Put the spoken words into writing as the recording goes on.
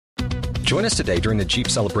Join us today during the Jeep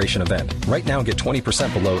Celebration event. Right now, get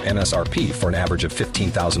 20% below MSRP for an average of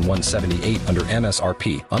 $15,178 under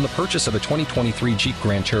MSRP on the purchase of a 2023 Jeep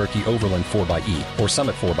Grand Cherokee Overland 4xE or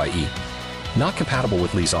Summit 4xE. Not compatible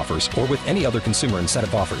with lease offers or with any other consumer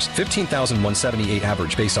incentive offers. $15,178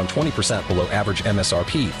 average based on 20% below average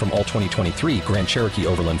MSRP from all 2023 Grand Cherokee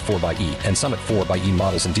Overland 4xE and Summit 4xE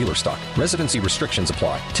models in dealer stock. Residency restrictions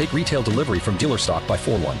apply. Take retail delivery from dealer stock by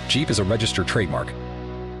 4/1. Jeep is a registered trademark.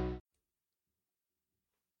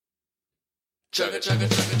 Chugga, chugga,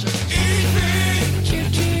 chugga, chugga. E3,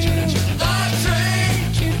 choo-choo. Live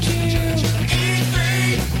train, choo-choo.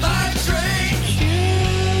 E3, live train,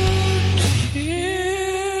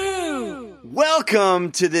 choo-choo.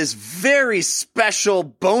 Welcome to this very special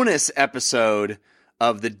bonus episode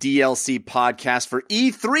of the DLC podcast for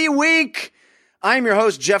E3 week. I'm your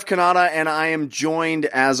host, Jeff Kanata, and I am joined,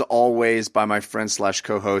 as always, by my friend slash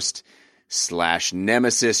co-host slash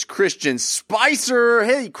nemesis, Christian Spicer.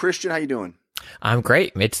 Hey, Christian, how you doing? I'm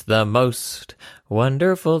great. It's the most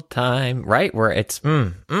wonderful time, right? Where it's,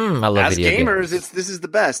 I love As video gamers, games. this is the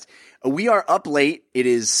best. We are up late. It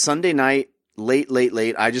is Sunday night,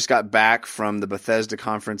 late. I just got back from the Bethesda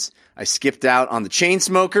conference. I skipped out on the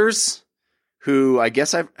Chainsmokers, who I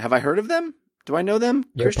guess have I heard of them? Do I know them?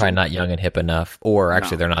 You're Christian? probably not young and hip enough, or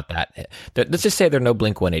actually, they're not that. Let's just say they're no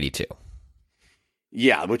Blink 182.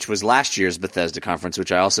 Yeah, which was last year's Bethesda conference,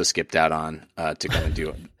 which I also skipped out on to go and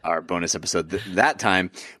do our bonus episode that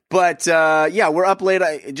time. But yeah, we're up late.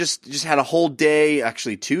 I just had a whole day,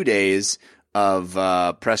 actually 2 days of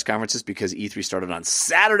press conferences because E3 started on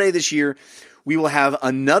Saturday this year. We will have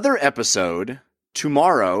another episode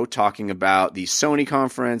tomorrow talking about the Sony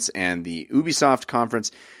conference and the Ubisoft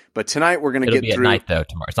conference. But tonight we're going to get through. It'll be at night though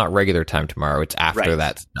tomorrow. It's not regular time tomorrow. It's after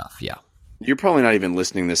that stuff. Yeah. You're probably not even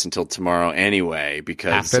listening to this until tomorrow anyway,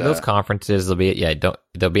 because after those conferences, there'll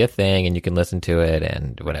be a thing, and you can listen to it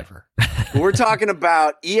and whatever. We're talking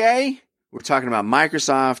about EA, we're talking about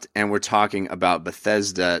Microsoft, and we're talking about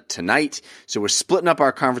Bethesda tonight. So we're splitting up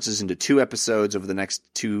our conferences into 2 episodes over the next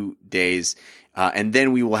 2 days, and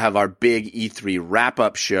then we will have our big E3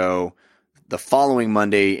 wrap-up show the following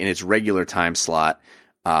Monday in its regular time slot,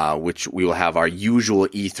 which we will have our usual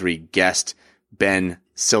E3 guest, Ben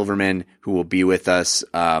Silverman, who will be with us,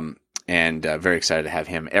 and very excited to have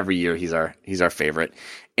him. Every year he's our favorite.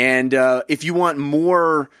 And if you want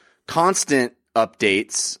more constant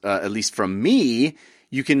updates, at least from me,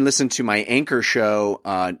 you can listen to my Anchor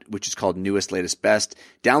show, which is called Newest, Latest, Best.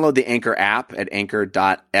 Download the Anchor app at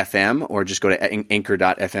anchor.fm, or just go to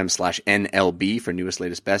anchor.fm/NLB for Newest,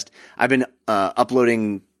 Latest, Best. I've been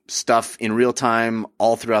uploading stuff in real time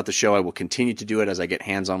all throughout the show. I will continue to do it as I get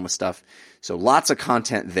hands-on with stuff. So lots of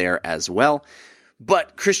content there as well.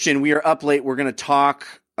 But Christian, we are up late. We're going to talk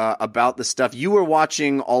about the stuff. You were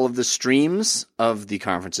watching all of the streams of the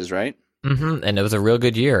conferences, right? Mm-hmm. And it was a real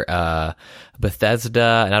good year.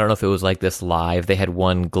 Bethesda, and I don't know if it was like this live, they had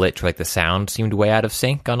one glitch where like the sound seemed way out of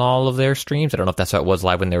sync on all of their streams. I don't know if that's how it was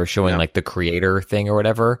live when they were showing like the creator thing or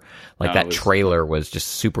whatever. Like that trailer was just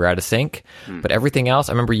super out of sync. But everything else,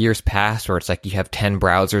 I remember years past where it's like you have 10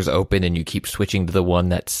 browsers open and you keep switching to the one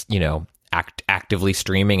that's, actively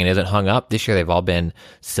streaming and isn't hung up. This year they've all been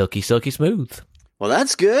silky smooth. Well,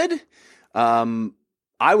 that's good.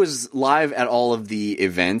 I was live at all of the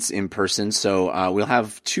events in person, so we'll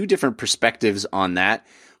have 2 different perspectives on that.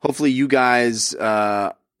 Hopefully you guys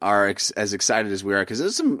are as excited as we are, because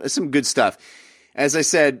there's some good stuff. As I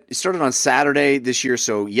said, it started on Saturday this year,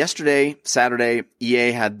 so yesterday, Saturday,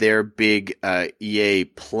 EA had their big EA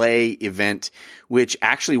Play event, which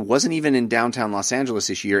actually wasn't even in downtown Los Angeles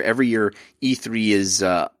this year. Every year, E3 is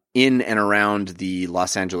in and around the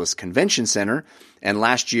Los Angeles Convention Center. And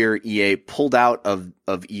last year, EA pulled out of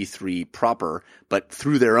E3 proper, but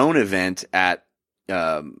through their own event at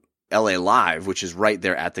LA Live, which is right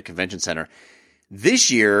there at the convention center.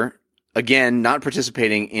 This year, again, not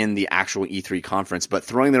participating in the actual E3 conference, but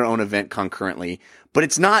throwing their own event concurrently. But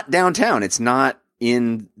it's not downtown. It's not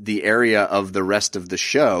in the area of the rest of the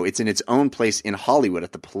show. It's in its own place in Hollywood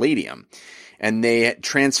at the Palladium. And they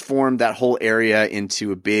transformed that whole area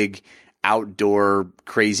into a big outdoor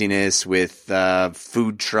craziness with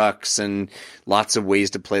food trucks and lots of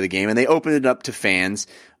ways to play the game. And they opened it up to fans.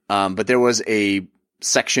 But there was a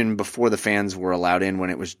section before the fans were allowed in when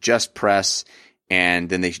it was just press. And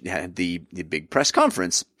then they had the big press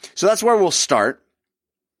conference. So that's where we'll start.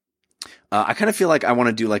 I kind of feel like I want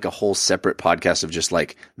to do like a whole separate podcast of just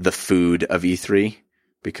like the food of E3,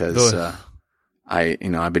 because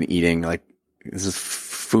I've been eating like this is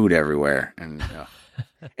food everywhere. And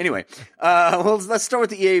anyway, well, let's start with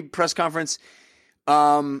the EA press conference.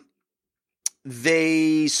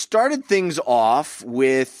 they started things off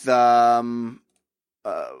with their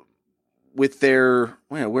where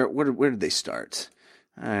did they start?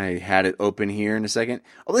 I had it open here in a second.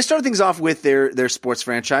 Oh, they started things off with their sports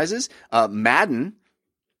franchises. Madden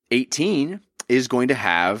 18 is going to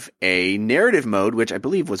have a narrative mode, which I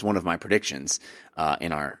believe was one of my predictions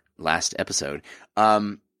in our last episode.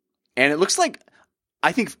 And it looks like,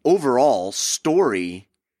 I think overall, story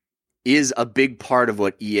is a big part of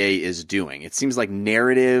what EA is doing. It seems like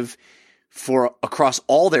narrative for across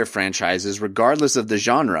all their franchises, regardless of the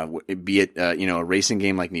genre, be it a racing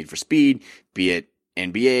game like Need for Speed, be it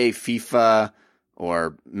NBA, FIFA,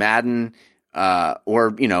 or Madden,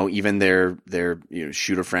 or even their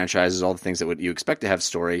shooter franchises, all the things that you expect to have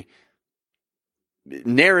story.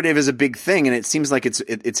 Narrative is a big thing, and it seems like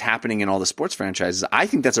it's happening in all the sports franchises. I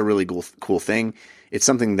think that's a really cool thing. It's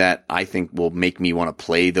something that I think will make me want to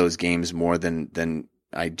play those games more than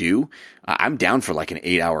I do. I'm down for like an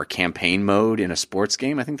 8-hour campaign mode in a sports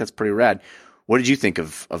game. I think that's pretty rad. What did you think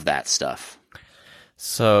of that stuff?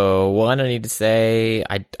 So one, I need to say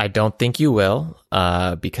I don't think you will,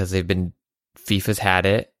 because FIFA's had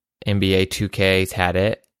it, NBA 2K's had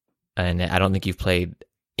it, and I don't think you've played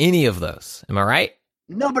any of those. Am I right?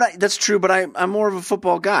 No, but that's true. But I'm more of a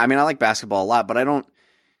football guy. I mean, I like basketball a lot, but I don't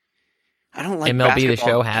like MLB The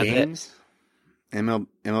Show games. has it.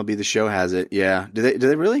 MLB The Show has it. Yeah. Do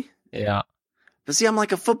they really? Yeah. But see, I'm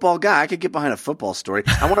like a football guy. I could get behind a football story.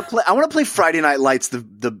 I want to play Friday Night Lights,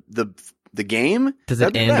 the game. Does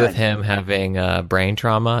it end with him having brain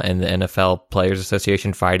trauma and the NFL Players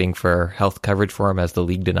Association fighting for health coverage for him as the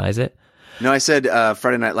league denies it? No, I said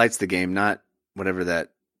Friday Night Lights, the game, not whatever that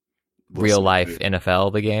real life movie.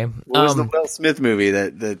 NFL, the game. What was the Will Smith movie?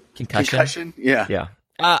 The Concussion? Yeah. Yeah.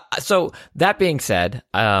 So that being said,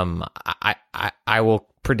 I will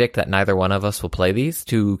predict that neither one of us will play these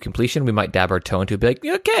to completion. We might dab our toe into it, be like,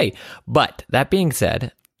 okay. But that being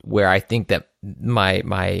said, where I think that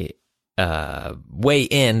my way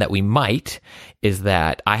in that we might is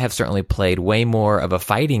that I have certainly played way more of a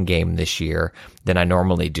fighting game this year than I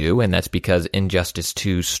normally do, and that's because Injustice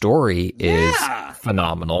 2's story is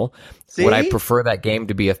phenomenal. See? Would I prefer that game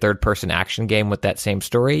to be a third-person action game with that same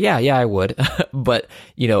story? Yeah, I would. But,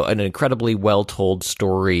 an incredibly well-told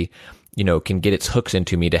story, can get its hooks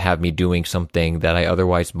into me to have me doing something that I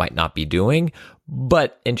otherwise might not be doing.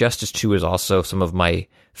 But Injustice 2 is also some of my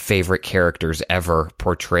favorite characters ever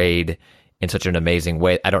portrayed in such an amazing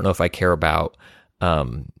way. I don't know if I care about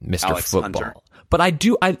Mr. Alex Football. Hunter. But I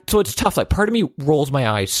do, so it's tough. Like, part of me rolls my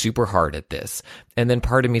eyes super hard at this. And then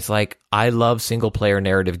part of me is like, I love single player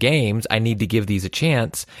narrative games. I need to give these a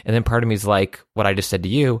chance. And then part of me is like, what I just said to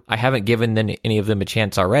you, I haven't given any of them a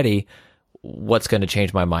chance already. What's going to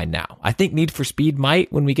change my mind now? I think Need for Speed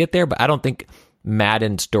might when we get there, but I don't think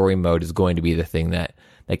Madden story mode is going to be the thing that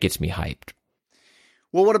gets me hyped.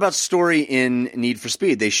 Well, what about story in Need for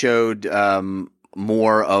Speed? They showed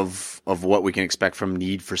more of what we can expect from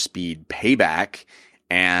Need for Speed Payback,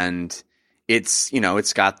 and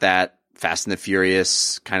it's got that Fast and the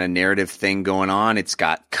Furious kind of narrative thing going on. It's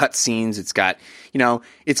got cutscenes. It's got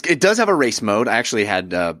it does have a race mode. I actually had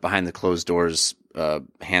behind the closed doors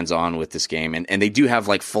hands on with this game, and they do have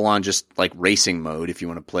like full on just like racing mode if you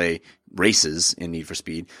want to play races in Need for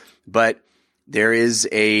Speed. But there is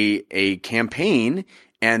a campaign.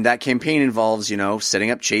 And that campaign involves,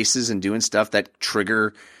 setting up chases and doing stuff that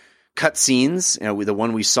trigger cutscenes. The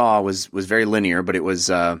one we saw was very linear, but it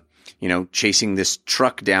was, chasing this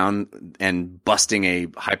truck down and busting a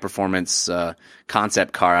high performance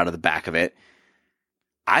concept car out of the back of it.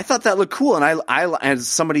 I thought that looked cool, and I as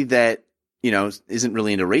somebody that isn't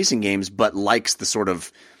really into racing games but likes the sort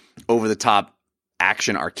of over the top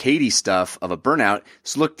action arcadey stuff of a Burnout.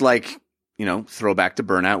 This looked like throwback to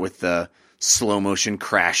Burnout with the slow motion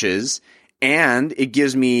crashes, and it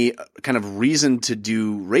gives me kind of reason to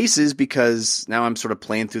do races because now I'm sort of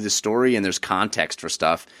playing through the story and there's context for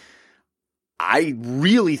stuff. I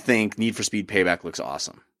really think Need for Speed Payback looks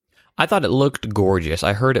awesome. I thought it looked gorgeous.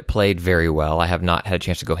 I heard it played very well. I have not had a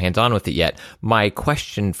chance to go hands-on with it yet. My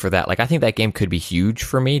question for that, I think that game could be huge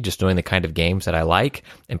for me, just doing the kind of games that I like.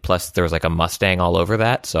 And plus, there was like a Mustang all over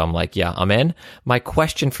that. So I'm like, yeah, I'm in. My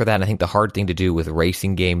question for that, and I think the hard thing to do with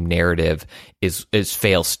racing game narrative is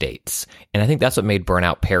fail states. And I think that's what made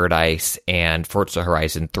Burnout Paradise and Forza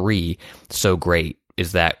Horizon 3 so great.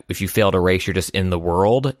 Is that if you fail to race, you're just in the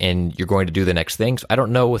world and you're going to do the next thing. So I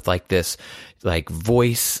don't know with like this, like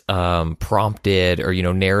voice prompted or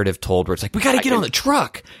narrative told where it's like we got to get on the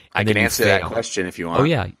truck. I can answer that question if you want. Oh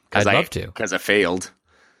yeah, I'd love to because I failed.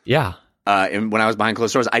 Yeah. And when I was behind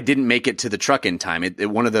closed doors, I didn't make it to the truck in time.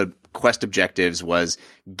 One of the quest objectives was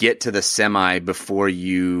get to the semi before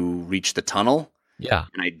you reach the tunnel. Yeah.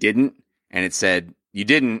 And I didn't. And it said, you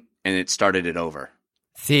didn't. And it started it over.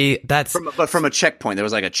 See, that's... But from a checkpoint. There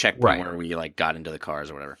was like a checkpoint Right. where we like got into the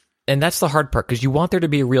cars or whatever. And that's the hard part, because you want there to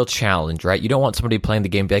be a real challenge, right? You don't want somebody playing the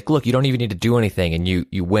game to be like, look, you don't even need to do anything, and you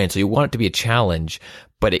win. So you want it to be a challenge,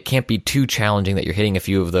 but it can't be too challenging that you're hitting a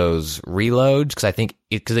few of those reloads, because I think,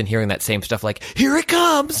 because in hearing that same stuff like, here it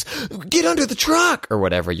comes, get under the truck, or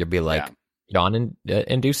whatever, you'll be like,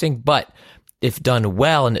 yawn-inducing. But if done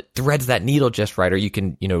well and it threads that needle just right, or you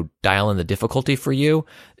can, dial in the difficulty for you,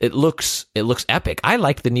 it looks epic. I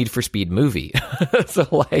like the Need for Speed movie. So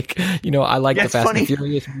I like the Fast and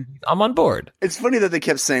Furious movies. I'm on board. It's funny that they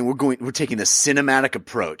kept saying we're taking the cinematic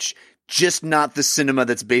approach, just not the cinema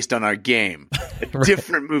that's based on our game. A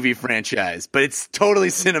different movie franchise, but it's totally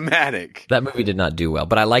cinematic. That movie did not do well,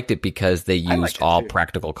 but I liked it because they used all too.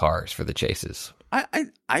 practical cars for the chases. I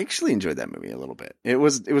actually enjoyed that movie a little bit. It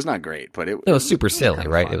was not great, but it was super silly, kind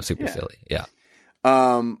of right? fun. It was super silly. Yeah.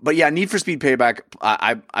 But yeah, Need for Speed Payback,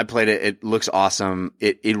 I played it. It looks awesome.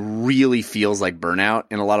 It really feels like Burnout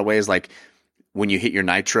in a lot of ways. Like when you hit your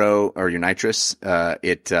nitro or your nitrous,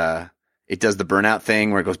 it does the Burnout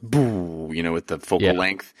thing where it goes boo, with the focal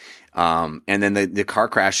length. And then the car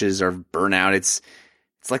crashes are Burnout. It's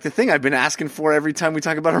like the thing I've been asking for every time we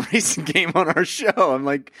talk about a racing game on our show. I'm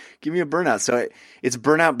like, give me a Burnout. So it's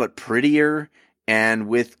Burnout, but prettier and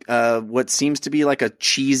with what seems to be like a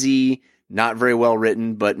cheesy, not very well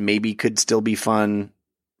written, but maybe could still be fun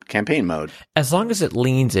campaign mode. As long as it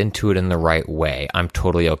leans into it in the right way, I'm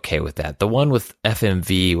totally okay with that. The one with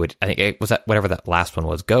FMV, which I think it was that whatever that last one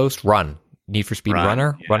was, Need for Speed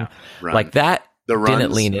Runner, Run. Like that The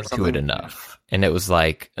didn't lean into something? it enough. And it was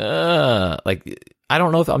like I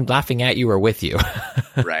don't know if I'm laughing at you or with you.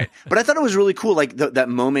 Right. But I thought it was really cool, like that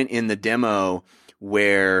moment in the demo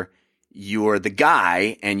where you're the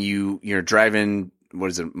guy and you're driving, what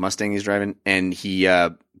is it, Mustang he's driving, and he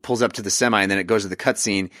pulls up to the semi, and then it goes to the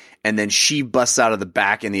cutscene, and then she busts out of the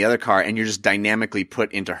back in the other car, and you're just dynamically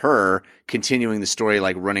put into her, continuing the story,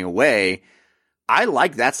 like running away. I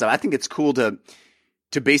like that stuff. I think it's cool to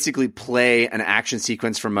basically play an action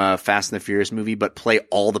sequence from a Fast and the Furious movie, but play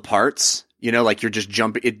all the parts. Like you're just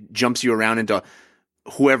it jumps you around into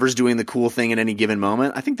whoever's doing the cool thing at any given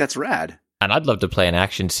moment. I think that's rad. And I'd love to play an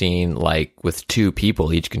action scene like with two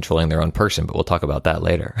people each controlling their own person, but we'll talk about that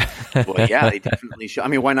later. Well, yeah, they definitely should. I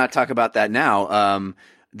mean, why not talk about that now?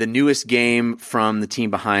 The newest game from the team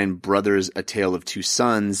behind Brothers: A Tale of Two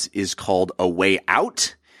Sons is called A Way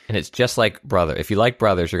Out. And it's just like Brother. If you like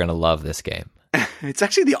Brothers, you're going to love this game. It's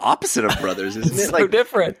actually the opposite of Brothers, isn't it? So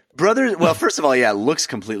different. Brothers, well, first of all, yeah, it looks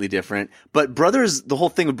completely different. But Brothers, the whole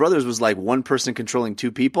thing with Brothers was like one person controlling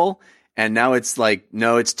two people. And now it's like,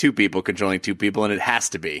 no, it's two people controlling two people, and it has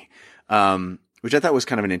to be. Which I thought was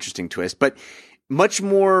kind of an interesting twist. But much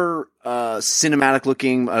more cinematic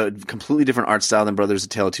looking, completely different art style than Brothers: A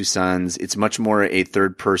Tale of Two Sons. It's much more a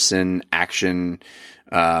third-person action.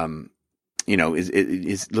 It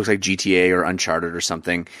looks like GTA or Uncharted or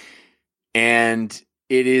something. And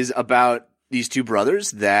it is about these two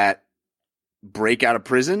brothers that break out of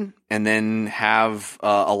prison and then have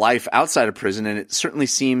a life outside of prison. And it certainly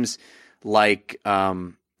seems like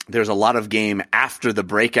there's a lot of game after the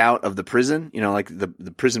breakout of the prison. Like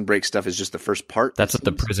the prison break stuff is just the first part. That's what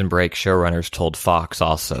the Prison Break showrunners told Fox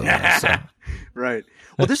also. So. Right.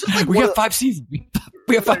 Well, this is like we have 5 seasons.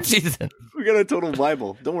 We have 5 seasons. We got a total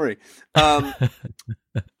Bible. Don't worry.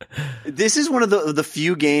 This is one of the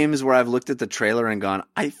few games where I've looked at the trailer and gone,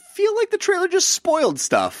 I feel like the trailer just spoiled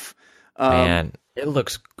stuff. Man, it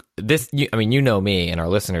looks this. You know me, and our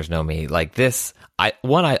listeners know me. Like this, I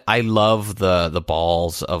love the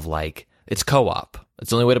balls of like it's co-op. It's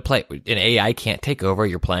the only way to play it. An AI can't take over.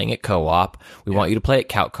 You're playing it co-op. We want you to play it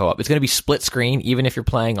co-op. It's going to be split screen, even if you're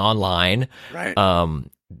playing online. Right.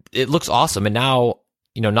 It looks awesome. And now,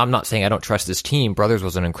 I'm not saying I don't trust this team. Brothers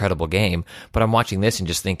was an incredible game, but I'm watching this and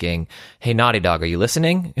just thinking, hey, Naughty Dog, are you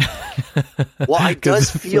listening? Well, it does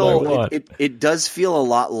feel it does feel a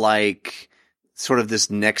lot like sort of this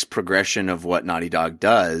next progression of what Naughty Dog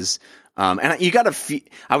does. And you got to.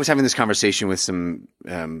 I was having this conversation with some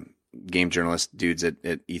game journalist dudes at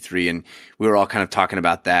E3, and we were all kind of talking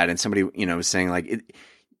about that. And somebody, was saying like,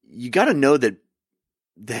 you got to know that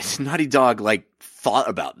Naughty Dog like thought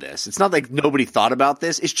about this. It's not like nobody thought about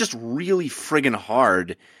this. It's just really friggin'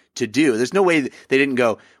 hard to do. There's no way they didn't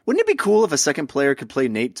go, wouldn't it be cool if a second player could play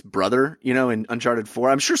Nate's brother, in Uncharted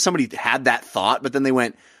 4? I'm sure somebody had that thought, but then they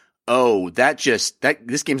went, oh, this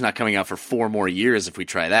game's not coming out for 4 more years if we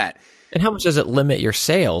try that. And how much does it limit your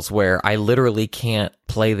sales where I literally can't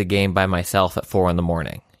play the game by myself at 4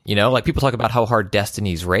 a.m? You know, like people talk about how hard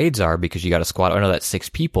Destiny's raids are because you got a squad. I know that's 6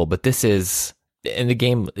 people, but this is in the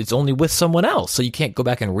game. It's only with someone else, so you can't go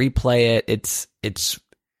back and replay it. It's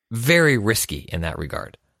very risky in that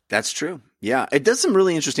regard. That's true. Yeah, it does some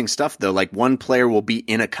really interesting stuff though. Like one player will be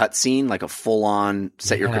in a cutscene, like a full-on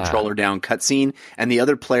set your controller down cutscene, and the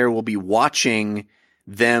other player will be watching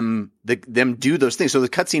them do those things. So the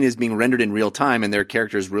cutscene is being rendered in real time, and their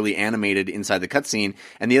character is really animated inside the cutscene,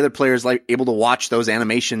 and the other player is like able to watch those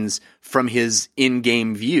animations from his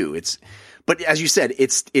in-game view. But as you said,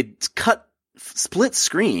 it's cut split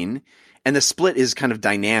screen, and the split is kind of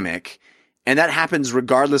dynamic. And that happens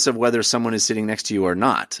regardless of whether someone is sitting next to you or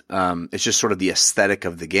not. It's just sort of the aesthetic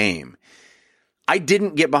of the game. I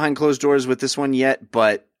didn't get behind closed doors with this one yet,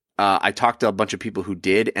 but I talked to a bunch of people who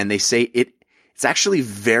did, and they say it's actually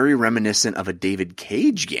very reminiscent of a David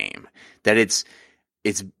Cage game. That it's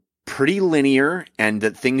pretty linear, and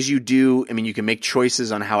that things you do, I mean, you can make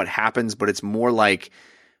choices on how it happens, but it's more like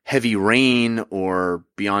Heavy Rain or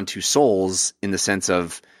Beyond Two Souls in the sense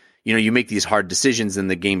of, you know, you make these hard decisions and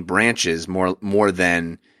the game branches more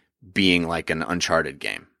than being like an Uncharted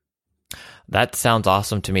game. That sounds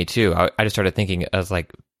awesome to me too. I just started thinking as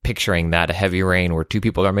like picturing that a Heavy Rain where 2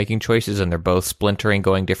 people are making choices and they're both splintering,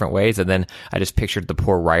 going different ways. And then I just pictured the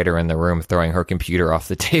poor writer in the room throwing her computer off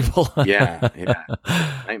the table. Yeah.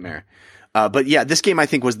 Nightmare. But yeah, this game I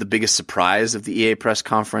think was the biggest surprise of the EA press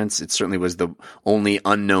conference. It certainly was the only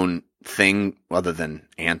unknown thing other than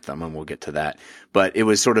Anthem, and we'll get to that. But it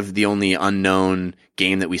was sort of the only unknown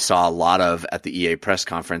game that we saw a lot of at the EA press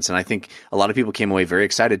conference, and I think a lot of people came away very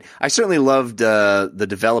excited. I certainly loved the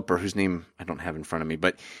developer, whose name I don't have in front of me,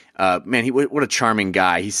 but man, what a charming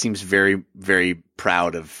guy. He seems very, very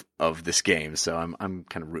proud of this game, so I'm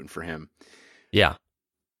kind of rooting for him. Yeah.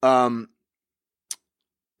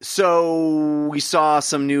 So we saw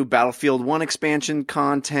some new Battlefield 1 expansion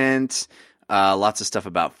content. Lots of stuff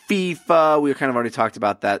about FIFA. We kind of already talked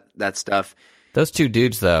about that stuff. Those 2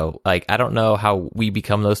 dudes, though, like, I don't know how we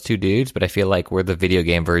become those 2 dudes, but I feel like we're the video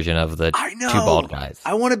game version of the 2 bald guys.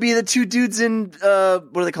 I want to be the 2 dudes in,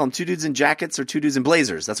 what do they call them? 2 dudes in jackets or 2 dudes in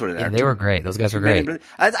blazers? That's what it is. Yeah, they were great. Those guys were great.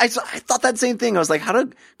 I thought that same thing. I was like, how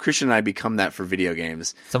did Christian and I become that for video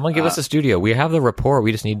games? Someone give us a studio. We have the rapport.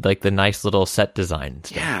 We just need, like, the nice little set design.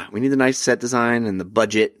 Yeah, we need the nice set design and the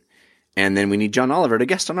budget. And then we need John Oliver to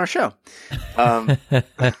guest on our show.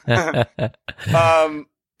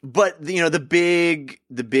 But you know, the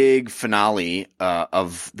big finale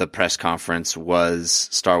of the press conference was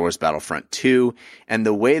Star Wars Battlefront 2, and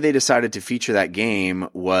the way they decided to feature that game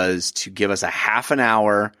was to give us a half an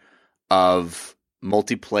hour of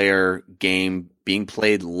multiplayer game being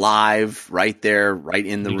played live right there, right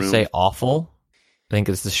in the room. You say awful? I think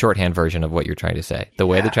it's the shorthand version of what you're trying to say. The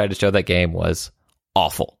way they tried to show that game was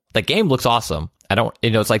awful. The game looks awesome.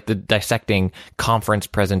 It's like the dissecting conference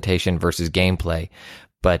presentation versus gameplay.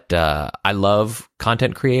 But I love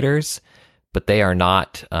content creators, but they are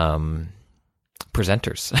not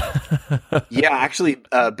presenters. Yeah, actually,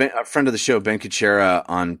 a friend of the show, Ben Kuchera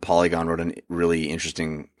on Polygon, wrote a really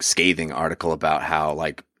interesting, scathing article about how,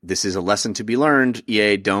 like, this is a lesson to be learned.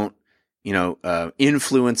 EA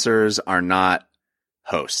influencers are not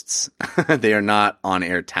hosts. They are not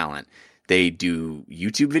on-air talent. They do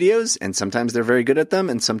YouTube videos, and sometimes they're very good at them,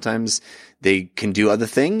 and sometimes they can do other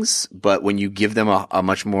things. But when you give them a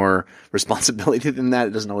much more responsibility than that,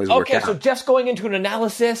 it doesn't always work out. Okay, so Jeff's going into an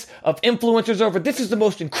analysis of influencers over, this is the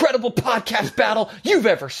most incredible podcast battle you've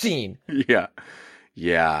ever seen. Yeah.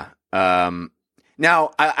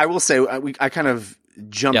 Now, I will say, I kind of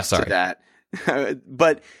jumped to that.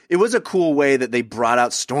 But it was a cool way that they brought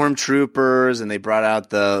out stormtroopers, and they brought out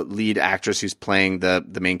the lead actress who's playing the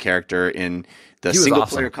main character in the single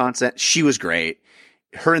player content. She was great.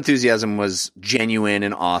 Her enthusiasm was genuine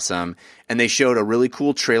and awesome. And they showed a really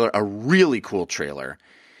cool trailer.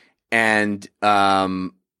 And I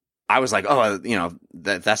was like, oh,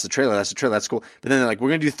 that's the trailer. That's cool. But then they're like, we're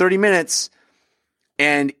going to do 30 minutes.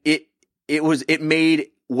 And it made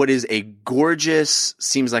what is a gorgeous,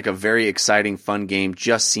 seems like a very exciting, fun game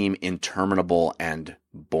just seem interminable and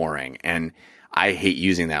boring. And I hate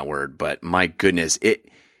using that word, but my goodness, it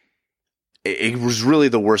was really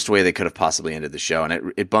the worst way they could have possibly ended the show.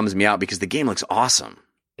 And it bums me out because the game looks awesome.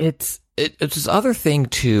 It's this other thing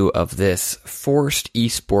too of this forced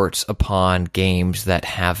esports upon games that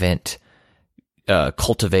haven't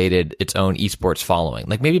cultivated its own esports following.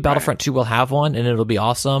 Like maybe Battlefront 2 will have one and it'll be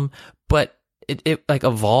awesome, but it like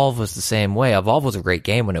Evolve was the same way. Evolve was a great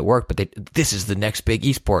game when it worked, but this is the next big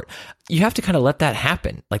esport. You have to kind of let that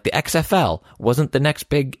happen. Like the XFL wasn't the next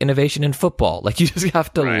big innovation in football. Like you just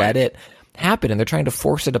have to let it happen, and they're trying to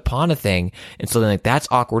force it upon a thing. And so then like that's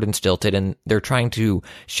awkward and stilted, and they're trying to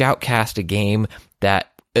shoutcast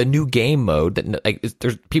a new game mode that like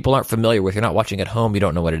there's people aren't familiar with. You're not watching at home. You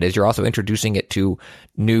don't know what it is. You're also introducing it to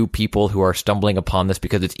new people who are stumbling upon this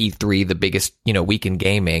because it's E3, the biggest, week in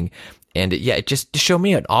gaming. And it just show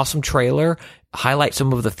me an awesome trailer, highlight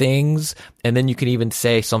some of the things. And then you can even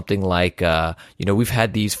say something like, we've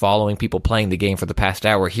had these following people playing the game for the past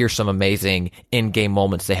hour. Here's some amazing in-game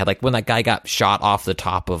moments they had. Like when that guy got shot off the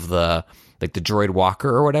top of the droid walker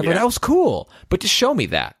or whatever. Yeah. That was cool. But just show me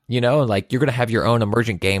that, like you're going to have your own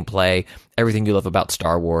emergent gameplay, everything you love about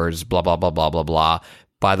Star Wars, blah, blah, blah, blah, blah, blah.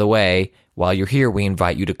 By the way, while you're here, we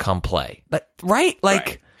invite you to come play. Right?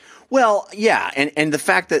 Right. Well, yeah. And the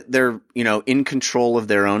fact that they're, in control of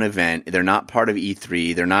their own event, they're not part of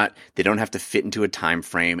E3. They don't have to fit into a time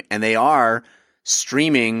frame, and they are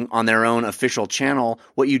streaming on their own official channel.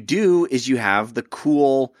 What you do is you have the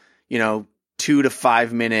cool, 2 to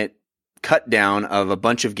 5 minute cut down of a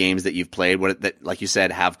bunch of games that you've played that, like you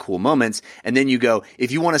said, have cool moments. And then you go,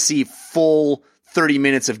 if you want to see full 30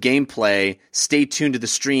 minutes of gameplay, stay tuned to the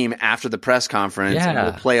stream after the press conference and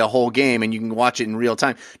we'll play a whole game and you can watch it in real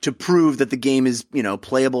time to prove that the game is,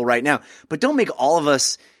 playable right now. But don't make all of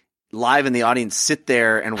us live in the audience sit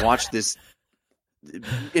there and watch this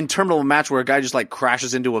interminable match where a guy just like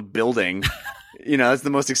crashes into a building. That's the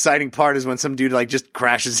most exciting part, is when some dude like just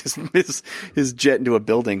crashes his jet into a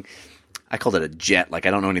building. I called it a jet. Like,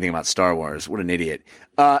 I don't know anything about Star Wars. What an idiot.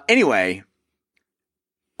 Anyway,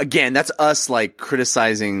 again, that's us like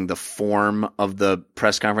criticizing the form of the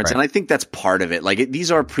press conference. Right. And I think that's part of it. Like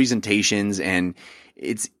these are presentations, and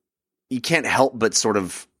you can't help but sort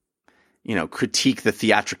of, critique the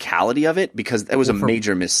theatricality of it, because that was a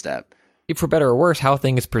major misstep. For better or worse, how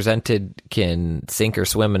things presented can sink or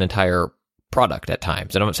swim an entire product at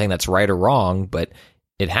times. And I'm not saying that's right or wrong, but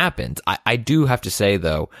it happens. I do have to say,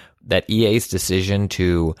 though, that EA's decision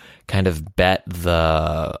to kind of bet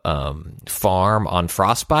the farm on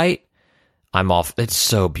Frostbite, I'm off. It's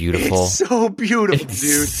so beautiful. It's so beautiful,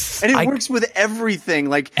 dude. And it works with everything.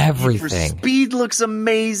 Like everything. Speed looks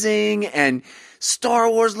amazing, and Star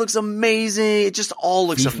Wars looks amazing. It just all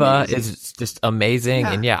looks amazing. FIFA is just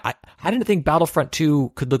amazing. Yeah. And I didn't think Battlefront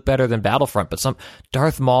 2 could look better than Battlefront, but some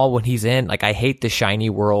Darth Maul, when he's in, like, I hate the shiny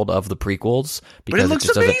world of the prequels because it looks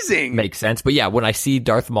just amazing. Make sense. But yeah, when I see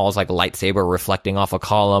Darth Maul's like lightsaber reflecting off a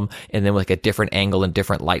column and then with like a different angle and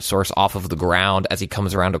different light source off of the ground as he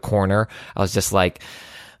comes around a corner, I was just like,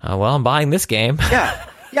 well, I'm buying this game. Yeah.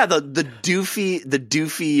 The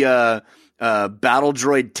doofy battle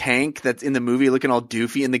droid tank that's in the movie looking all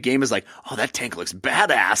doofy, and the game is like, oh, that tank looks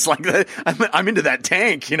badass. Like I'm into that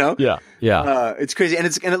tank, Yeah. It's crazy, and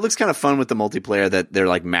it looks kind of fun with the multiplayer that they're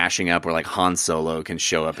like mashing up, where like Han Solo can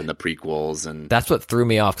show up in the prequels, and that's what threw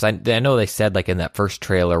me off, because I know they said like in that first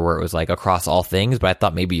trailer where it was like across all things, but I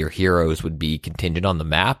thought maybe your heroes would be contingent on the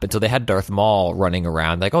map, and so they had Darth Maul running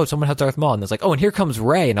around like, oh, someone has Darth Maul, and it's like, oh, and here comes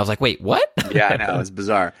Rey, and I was like, wait, what? Yeah, I know, it's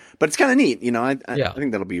bizarre, but it's kind of neat, I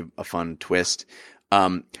think that'll be a fun twist.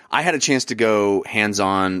 I had a chance to go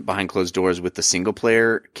hands-on behind closed doors with the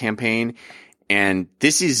single-player campaign, and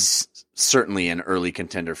this is certainly an early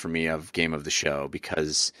contender for me of Game of the Show,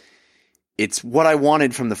 because it's what I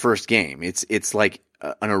wanted from the first game. It's like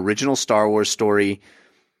an original Star Wars story.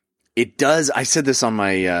 It does. I said this on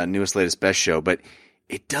my newest, latest, best show, but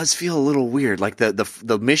it does feel a little weird. Like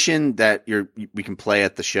the mission that we can play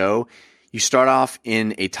at the show. You start off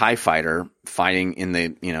in a TIE fighter fighting in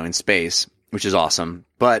the in space, which is awesome,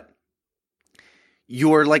 but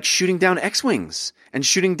you're like shooting down X-Wings and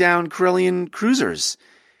shooting down Corellian cruisers.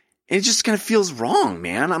 And it just kind of feels wrong,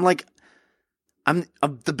 man. I'm like, I'm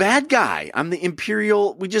the bad guy. I'm the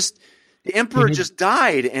Imperial. The Emperor just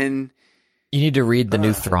died, and you need to read the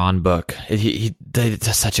new Thrawn book. He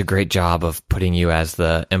does such a great job of putting you as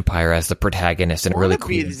the Empire, as the protagonist, and really cool.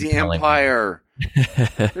 The Empire.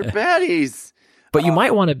 They're baddies. But you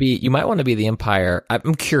might want to be the Empire.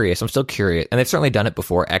 I'm curious. I'm still curious. And they've certainly done it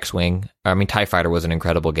before. X-Wing. TIE Fighter was an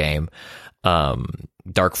incredible game.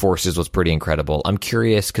 Dark Forces was pretty incredible. I'm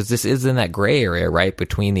curious because this is in that gray area, right?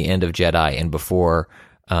 Between the end of Jedi and before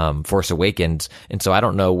Force Awakens. And so I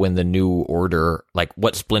don't know when the New Order, like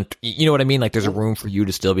what splinter, you know what I mean? Like there's a room for you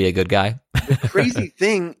to still be a good guy. The crazy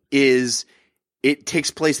thing is it takes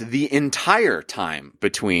place the entire time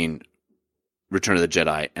between Return of the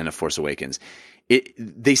Jedi and A Force Awakens.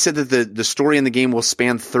 They said that the story in the game will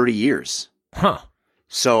span 30 years. Huh.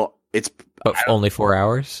 So it's... But only 4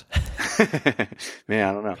 hours? Man,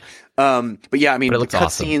 I don't know. But yeah, the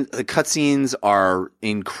cutscenes are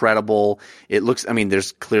incredible. It looks,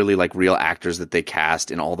 there's clearly like real actors that they cast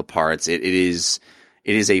in all the parts. It is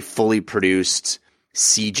It is a fully produced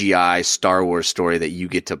CGI Star Wars story that you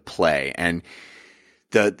get to play. And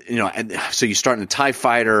so you start in a TIE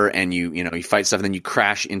fighter and you fight stuff, and then you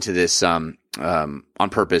crash into this, on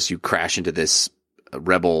purpose, you crash into this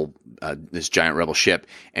this giant rebel ship,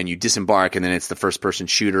 and you disembark, and then it's the first person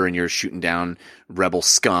shooter, and you're shooting down rebel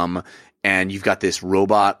scum, and you've got this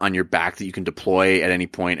robot on your back that you can deploy at any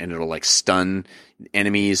point, and it'll like stun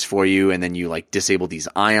enemies for you, and then you like disable these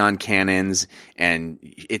ion cannons, and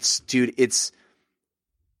it's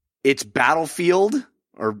Battlefield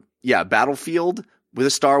with a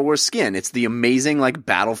Star Wars skin. It's the amazing like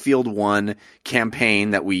Battlefield 1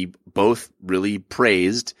 campaign that we both really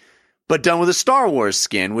praised, but done with a Star Wars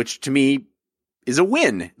skin, which to me is a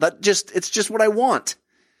win. It's just what I want.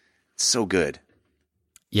 It's so good.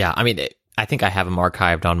 Yeah, I mean, I think I have them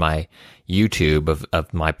archived on my YouTube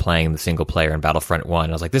of my playing the single player in Battlefront 1.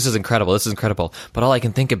 I was like, this is incredible. But all I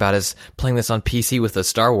can think about is playing this on PC with a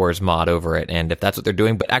Star Wars mod over it. And if that's what they're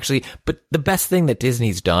doing, but the best thing that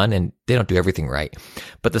Disney's done, and they don't do everything right,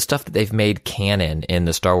 but the stuff that they've made canon in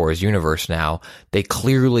the Star Wars universe now, they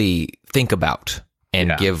clearly think about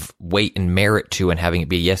and give weight and merit to, and having it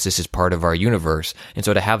be, yes, this is part of our universe. And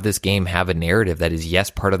so to have this game have a narrative that is, yes,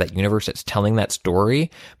 part of that universe, that's telling that story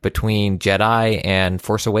between Jedi and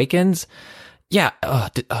Force Awakens. Yeah.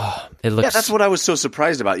 It looks. Yeah, that's what I was so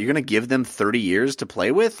surprised about. You're going to give them 30 years to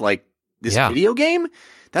play with, like this video game?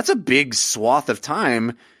 That's a big swath of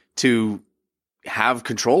time to have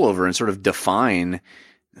control over and sort of define.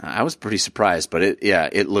 I was pretty surprised, but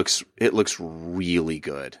it looks really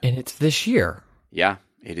good. And it's this year. Yeah,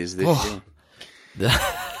 it is this year.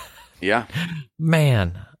 Yeah,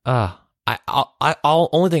 man.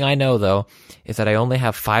 Only thing I know though is that I only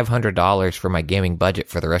have $500 for my gaming budget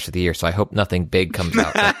for the rest of the year, so I hope nothing big comes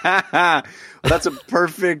out. Well, that's a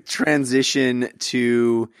perfect transition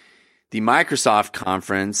to the Microsoft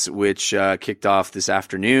conference, which kicked off this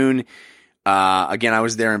afternoon. Again, I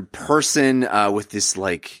was there in person with this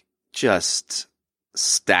like just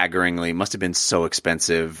staggeringly, must have been so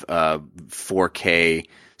expensive, 4K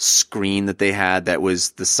screen that they had that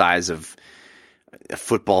was the size of a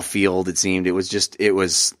football field. It seemed it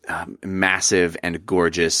was massive and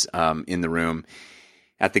gorgeous in the room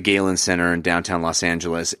at the Galen Center in downtown Los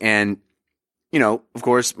Angeles. And, of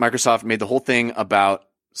course, Microsoft made the whole thing about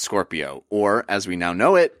Scorpio, or as we now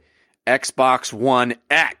know it, Xbox One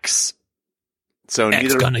X. So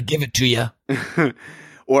X gonna give it to you.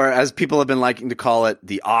 Or as people have been liking to call it,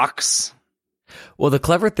 the Ox. Well, the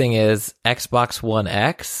clever thing is Xbox One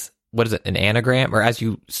X, what is it, an anagram? Or if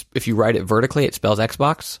you write it vertically, it spells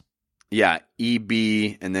Xbox? Yeah,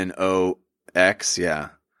 EB and then OX, yeah.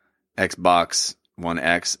 Xbox One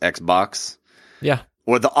X, Xbox. Yeah.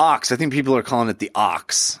 Or the Ox. I think people are calling it the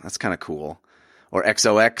Ox. That's kind of cool. Or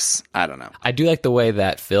XOX. I don't know. I do like the way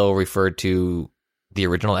that Phil referred to the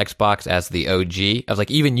original Xbox as the OG. I was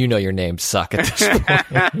like, even your names suck at this point.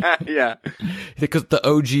 Yeah. Because the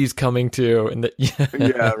OG's coming too. And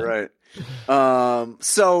yeah, right.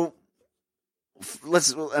 So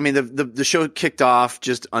the show kicked off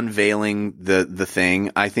just unveiling the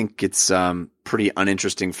thing. I think it's pretty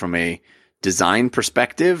uninteresting from a design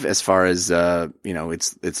perspective as far as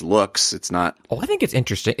its looks. It's not. Oh, I think it's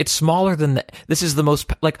interesting. It's smaller than this is the most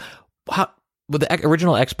with the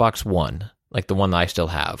original Xbox One, like the one that I still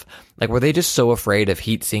have. Like, were they just so afraid of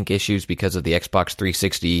heatsink issues because of the Xbox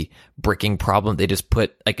 360 bricking problem? They just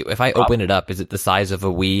put, like, if I open it up, is it the size of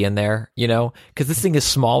a Wii in there? Because this thing is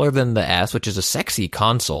smaller than the S, which is a sexy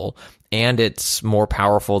console, and it's more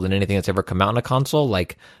powerful than anything that's ever come out in a console.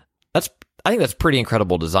 Like, I think that's pretty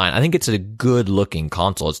incredible design. I think it's a good looking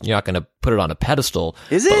console. You're not going to put it on a pedestal.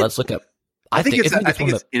 Is it? But let's look up. I think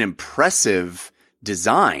it's an impressive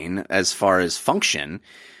design as far as function,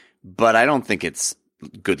 but I don't think it's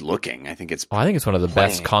good looking. I think it's one of the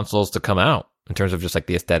best consoles to come out in terms of just like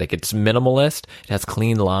the aesthetic. It's minimalist. It has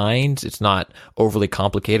clean lines. It's not overly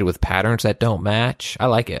complicated with patterns that don't match. I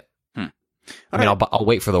like it. I'll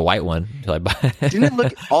wait for the white one until I buy it. Didn't it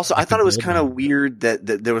look? Also, I thought it was kind of weird that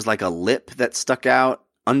there was like a lip that stuck out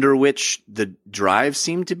under which the drive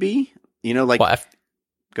seemed to be.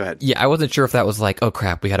 Go ahead. Yeah, I wasn't sure if that was like, oh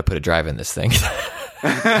crap, we got to put a drive in this thing.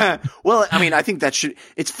 Well, I mean, I think that should.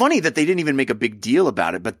 It's funny that they didn't even make a big deal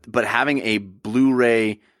about it, but having a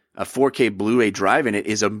 4K Blu-ray drive in it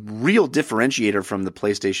is a real differentiator from the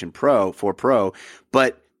PlayStation 4 Pro.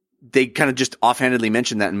 But they kind of just offhandedly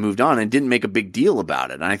mentioned that and moved on and didn't make a big deal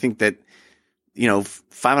about it. And I think that,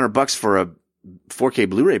 $500 for a 4K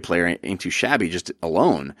Blu-ray player ain't too shabby just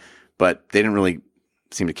alone, but they didn't really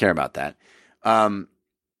seem to care about that.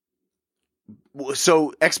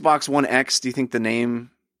 So Xbox One X, what do you think of the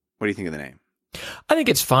name? I think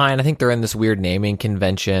it's fine. I think they're in this weird naming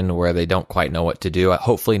convention where they don't quite know what to do.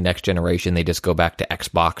 Hopefully next generation they just go back to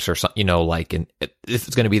Xbox or something, if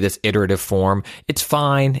it's going to be this iterative form. It's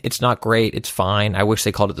fine. It's not great. It's fine. I wish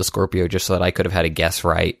they called it the Scorpio just so that I could have had a guess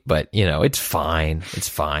right, but it's fine. It's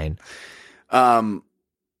fine.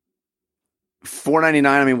 $4.99.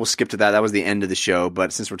 I mean, we'll skip to that. That was the end of the show,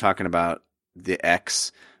 but since we're talking about the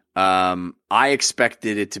X, I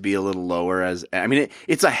expected it to be a little lower.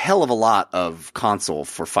 It's a hell of a lot of console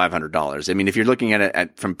for $500. I mean, if you're looking at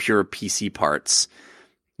it from pure PC parts,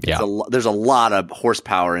 there's a lot of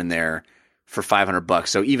horsepower in there for $500.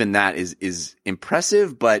 So even that is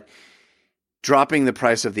impressive, but dropping the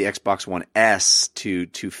price of the Xbox One S to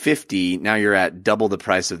 $250, now you're at double the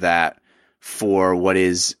price of that for what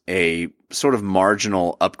is a sort of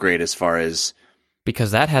marginal upgrade as far as,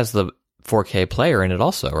 because that has the 4K player in it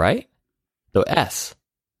also, right? The S.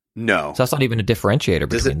 No. So that's not even a differentiator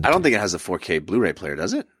Does between it? I don't think it has a 4K Blu-ray player,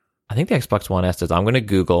 does it? I think the Xbox One S does. I'm going to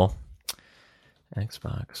Google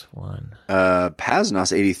Xbox One.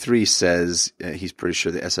 Paznos83 says he's pretty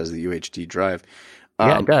sure the S has the UHD drive.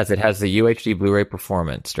 Yeah, it does. It has the UHD Blu-ray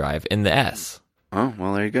performance drive in the S. Oh,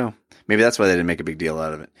 well, there you go. Maybe that's why they didn't make a big deal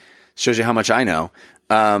out of it. Shows you how much I know.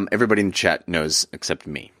 Everybody in the chat knows except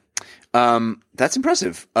me. That's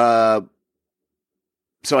impressive.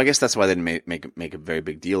 So I guess that's why they didn't make a very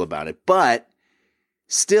big deal about it. But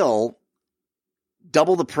still,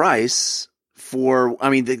 double the price for. I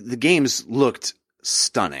mean, the games looked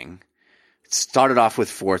stunning. It started off with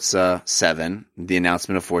Forza 7, the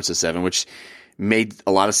announcement of Forza 7, which made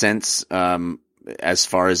a lot of sense as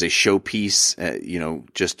far as a showpiece.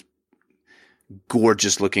 Just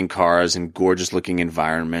gorgeous looking cars and gorgeous looking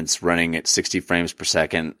environments running at 60 frames per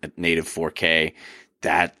second at native 4K.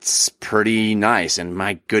 That's pretty nice. And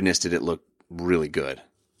my goodness, did it look really good.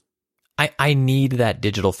 I need that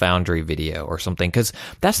Digital Foundry video or something, because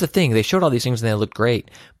that's the thing. They showed all these things and they look great,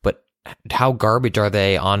 but how garbage are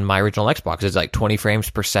they on my original Xbox? Is it like 20 frames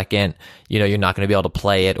per second? You're not going to be able to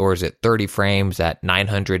play it, or is it 30 frames at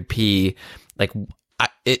 900p? Like, I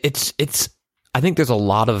think there's a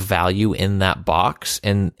lot of value in that box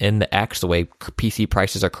and in the X, the way PC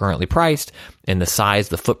prices are currently priced, and the size,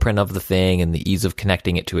 the footprint of the thing, and the ease of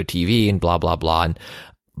connecting it to a TV, and blah blah blah.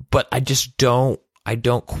 But I just don't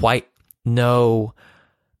quite know.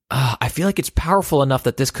 I feel like it's powerful enough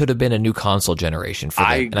that this could have been a new console generation for them.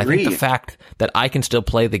 I And I think the fact that I can still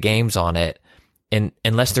play the games on it, and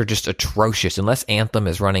unless they're just atrocious, unless Anthem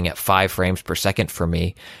is running at 5 frames per second for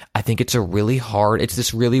me, I think it's it's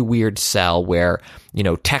this really weird sell where,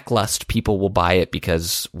 tech lust people will buy it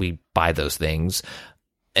because we buy those things.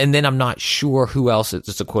 And then I'm not sure who else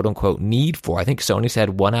it's a quote unquote need for. I think Sony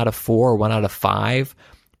said 1 out of 4 or 1 out of 5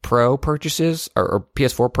 Pro purchases or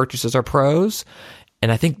PS4 purchases are pros.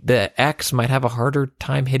 And I think the X might have a harder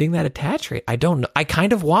time hitting that attach rate. I don't know. I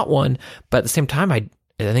kind of want one, but at the same time, I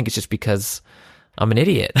think it's just because I'm an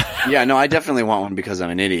idiot. Yeah, no, I definitely want one because I'm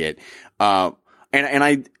an idiot. And I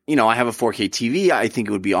have a 4K TV. I think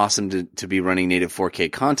it would be awesome to be running native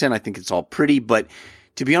 4K content. I think it's all pretty, but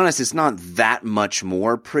to be honest, it's not that much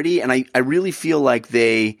more pretty. And I really feel like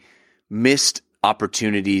they missed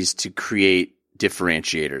opportunities to create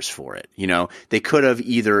differentiators for it. They could have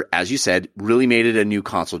either, as you said, really made it a new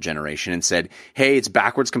console generation and said, hey, it's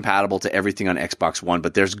backwards compatible to everything on Xbox One,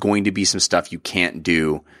 but there's going to be some stuff you can't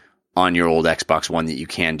do on your old Xbox One that you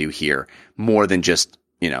can do here, more than just,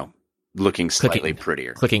 looking slightly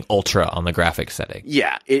prettier. Clicking ultra on the graphics setting.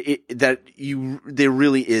 Yeah, there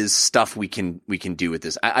really is stuff we can do with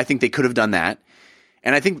this. I think they could have done that.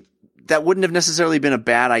 And I think that wouldn't have necessarily been a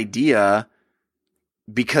bad idea,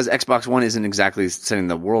 because Xbox One isn't exactly setting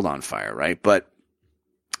the world on fire, right? But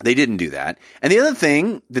they didn't do that. And the other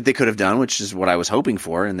thing that they could have done, which is what I was hoping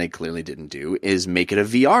for, and they clearly didn't do, is make it a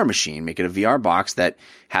VR machine, make it a VR box that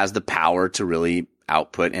has the power to really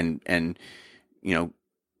output and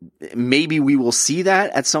maybe we will see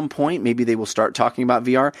that at some point. Maybe they will start talking about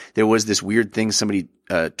VR. There was this weird thing. Somebody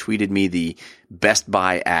tweeted me the Best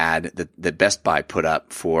Buy ad that Best Buy put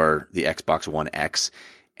up for the Xbox One X.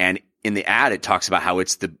 And in the ad, it talks about how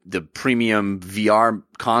it's the premium VR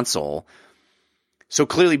console. So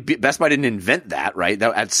clearly, Best Buy didn't invent that, right?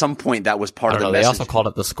 That, at some point, that was part of the message. They also called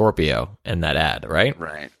it the Scorpio in that ad, right?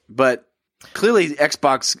 Right. But clearly,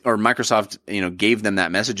 Xbox or Microsoft, gave them that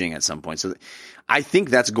messaging at some point. So I think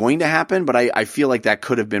that's going to happen, but I feel like that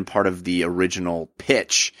could have been part of the original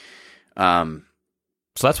pitch. So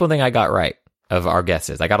that's one thing I got right. of our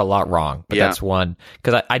guesses. I got a lot wrong, but that's one,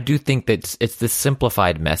 because I do think that it's this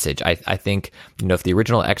simplified message. I think, if the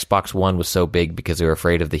original Xbox One was so big because they were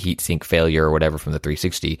afraid of the heatsink failure or whatever from the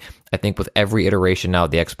 360, I think with every iteration now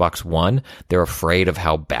of the Xbox One, they're afraid of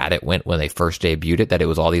how bad it went when they first debuted it, that it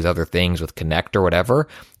was all these other things with Kinect or whatever.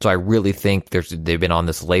 So I really think they've been on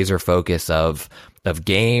this laser focus of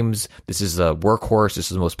games. This is a workhorse.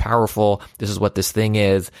 This is the most powerful. This is what this thing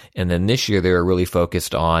is. And then this year they were really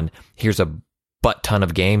focused on, here's a butt ton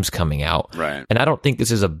of games coming out. Right. And I don't think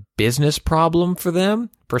this is a business problem for them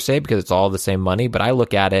per se, because it's all the same money. But I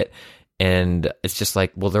look at it and it's just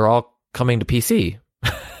like, well, they're all coming to PC.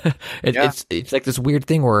 It's like this weird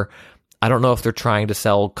thing where I don't know if they're trying to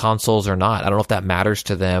sell consoles or not. I don't know if that matters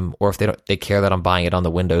to them, or if they care that I'm buying it on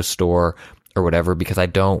the Windows Store or whatever, because I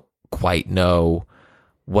don't quite know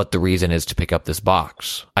what the reason is to pick up this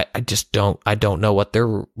box. I just don't know what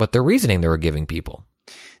their reasoning they were giving people.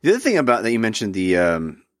 The other thing about that, you mentioned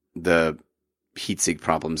the heatsink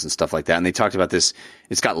problems and stuff like that, and they talked about this.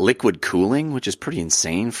 It's got liquid cooling, which is pretty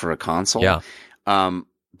insane for a console. Yeah.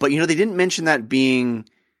 But they didn't mention that being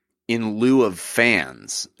in lieu of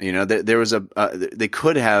fans. There was they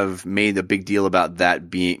could have made a big deal about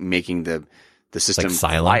that making the system like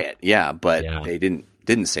silent. Quiet. Yeah, but they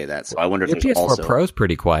didn't say that. So I wonder if the there's PS4 also Pro's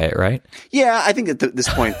pretty quiet, right? Yeah, I think at this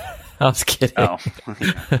point. I was kidding. Oh,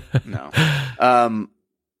 no. I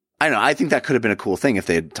don't know. I think that could have been a cool thing if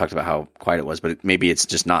they had talked about how quiet it was, but maybe it's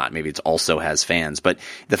just not. Maybe it also has fans. But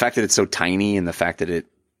the fact that it's so tiny, and the fact that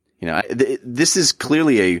this is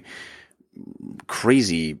clearly a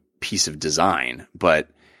crazy piece of design, but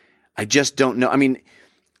I just don't know. I mean,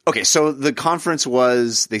 okay, so the conference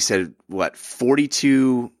they said,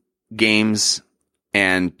 42 games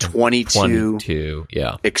and 22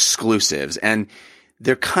 exclusives. And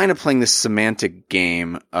they're kind of playing this semantic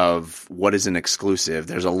game of what is an exclusive.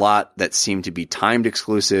 There's a lot that seem to be timed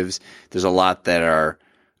exclusives. There's a lot that are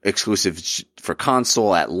exclusive for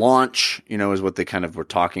console at launch, is what they kind of were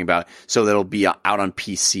talking about. So that'll be out on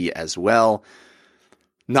PC as well.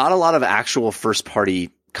 Not a lot of actual first-party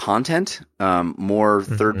content. More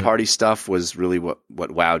third-party stuff was really what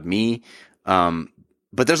wowed me.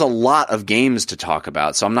 But there's a lot of games to talk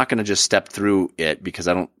about, so I'm not going to just step through it because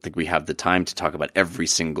I don't think we have the time to talk about every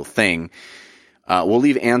single thing. We'll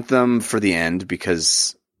leave Anthem for the end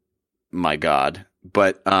because, my God.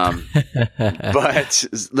 But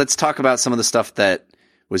let's talk about some of the stuff that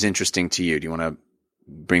was interesting to you. Do you want to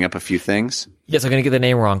bring up a few things? Yes, I'm going to get the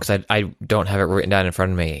name wrong because I don't have it written down in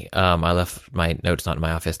front of me. I left my notes not in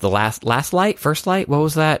my office. The Last Light? First Light? What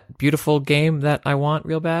was that beautiful game that I want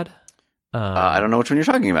real bad? I don't know which one you're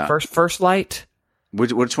talking about. First Light.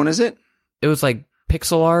 Which one is it? It was like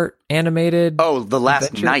pixel art, animated. Oh, The Last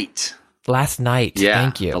adventure. Night. Last Night. Yeah,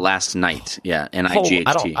 thank you. The Last Night. Yeah,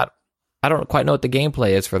 NIGHT. I don't quite know what the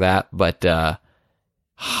gameplay is for that, but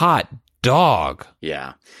hot dog.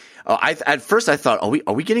 Yeah. At first I thought,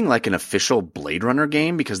 are we getting like an official Blade Runner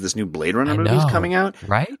game because this new Blade Runner movie is coming out?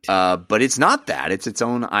 Right. But it's not that. It's its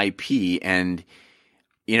own IP, and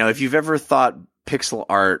if you've ever thought pixel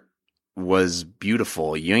art was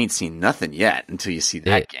beautiful, you ain't seen nothing yet until you see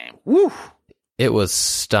that game. Woo! It was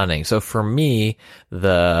stunning. So for me,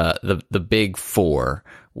 the big four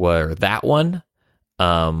were that one,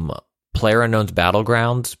 PlayerUnknown's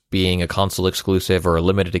Battlegrounds being a console exclusive or a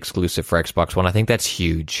limited exclusive for Xbox One. I think that's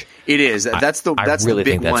huge. It is. That's the really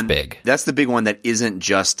big think that's one. Big. That's the big one that isn't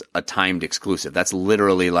just a timed exclusive. That's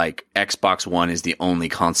literally like Xbox One is the only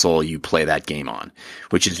console you play that game on,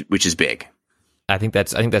 which is big. I think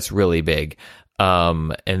that's really big.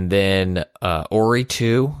 And then Ori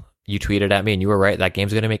 2, you tweeted at me and you were right. That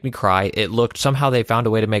game's going to make me cry. Somehow they found a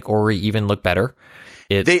way to make Ori even look better.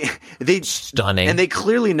 They stunning, and they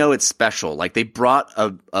clearly know it's special. Like they brought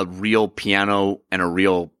a real piano and a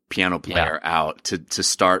real piano player out to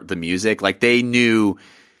start the music. Like they knew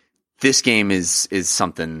this game is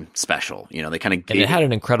something special. They kind of and it had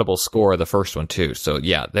an incredible score, the first one too. So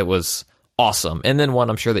yeah, that was awesome. And then one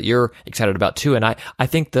I'm sure that you're excited about too. And I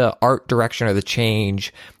think the art direction or the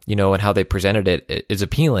change, and how they presented it is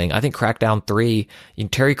appealing. I think Crackdown 3,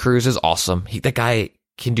 Terry Crews is awesome. That guy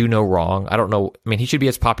can do no wrong. I don't know. I mean, he should be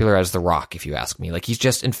as popular as The Rock, if you ask me. Like, he's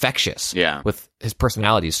just infectious. Yeah. With his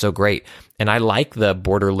personality is so great. And I like the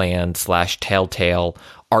Borderlands / Telltale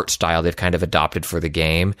art style they've kind of adopted for the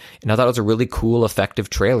game. And I thought it was a really cool,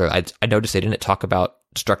 effective trailer. I noticed they didn't talk about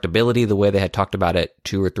destructibility the way they had talked about it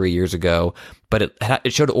 2 or 3 years ago, but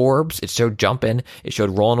it showed orbs, it showed jumping, it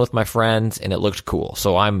showed rolling with my friends, and it looked cool.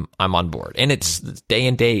 So I'm on board, and it's day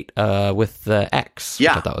and date with the X.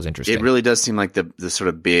 Yeah, I thought that was interesting. It really does seem like the sort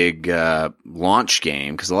of big launch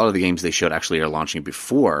game, because a lot of the games they showed actually are launching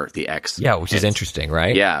before the X. Yeah, which is interesting,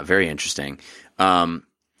 right? Yeah, very interesting.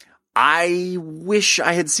 I wish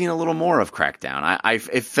I had seen a little more of Crackdown.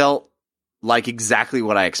 It felt like exactly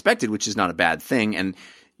what I expected, which is not a bad thing. And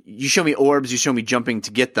you show me orbs, you show me jumping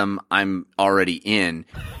to get them, I'm already in.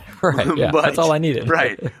 Right, yeah, that's all I needed.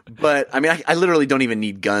 Right. But, I mean, I literally don't even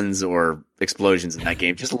need guns or explosions in that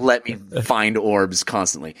game. Just let me find orbs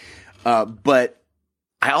constantly. But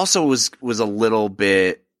I also was a little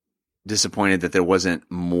bit disappointed that there wasn't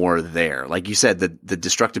more there. Like you said, the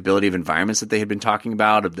destructibility of environments that they had been talking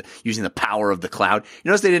about, of using the power of the cloud. You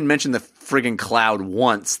notice they didn't mention the friggin' cloud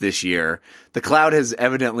once this year. The cloud has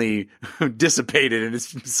evidently dissipated and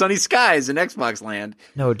it's sunny skies in Xbox land.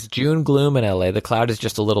 No, it's June gloom in LA. The cloud is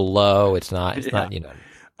just a little low. It's not, you know.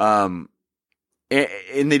 And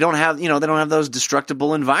they don't have those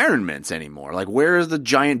destructible environments anymore. Like, where are the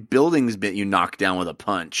giant buildings that you knock down with a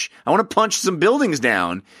punch? I want to punch some buildings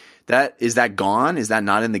down. Is that gone? Is that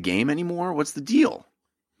not in the game anymore? What's the deal?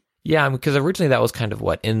 Yeah, because originally that was kind of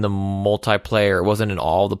in the multiplayer. It wasn't in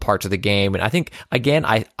all the parts of the game. And I think, again,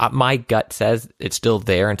 my gut says it's still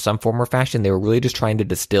there in some form or fashion. They were really just trying to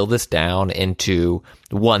distill this down into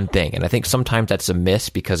one thing. And I think sometimes that's a miss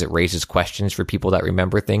because it raises questions for people that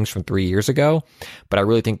remember things from 3 years ago. But I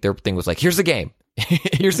really think their thing was like, here's the game.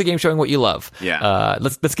 Here's the game showing what you love. Yeah.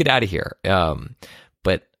 Let's get out of here.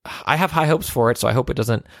 But I have high hopes for it, so I hope it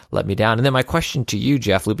doesn't let me down. And then my question to you,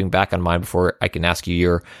 Jeff, looping back on mine before I can ask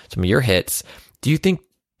you some of your hits. Do you think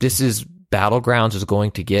Battlegrounds is going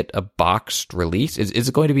to get a boxed release? Is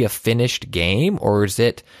it going to be a finished game, or is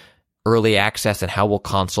it early access, and how will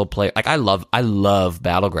console play? Like, I love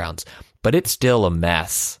Battlegrounds, but it's still a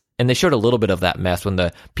mess. And they showed a little bit of that mess when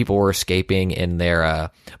the people were escaping in their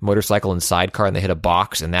motorcycle and sidecar, and they hit a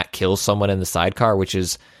box, and that kills someone in the sidecar,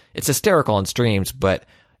 it's hysterical on streams, but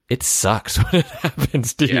it sucks when it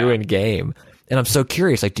happens to you in game. And I'm so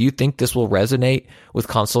curious, do you think this will resonate with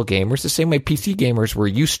console gamers the same way PC gamers were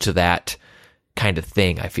used to that kind of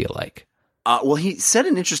thing, I feel like? Well, he said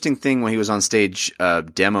an interesting thing when he was on stage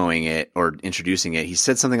demoing it or introducing it. He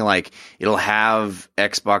said something like it'll have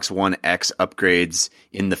Xbox One X upgrades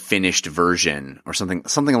in the finished version, or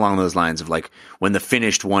something along those lines of when the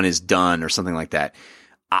finished one is done, or something like that.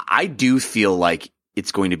 I do feel like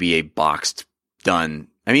it's going to be a boxed done.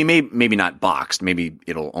 I mean, maybe not boxed. Maybe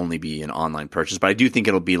it'll only be an online purchase, but I do think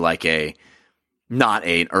it'll be not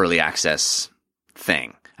an early access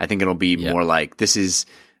thing. I think it'll be more like this has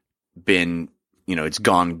been, it's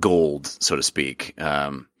gone gold, so to speak.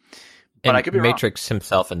 But I could be Matrix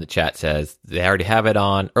himself in the chat says they already have it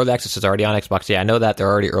on early access. Is already on Xbox. Yeah, I know that there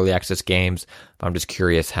are already early access games, but I'm just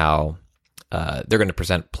curious how they're going to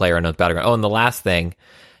present PlayerUnknown's Battleground. Oh, and the last thing,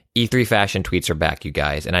 E3 fashion tweets are back, you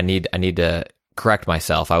guys, and I need to correct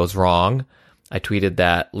myself. I was wrong. I tweeted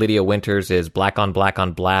that Lydia Winters is black on black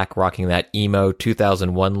on black, rocking that emo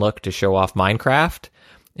 2001 look to show off Minecraft,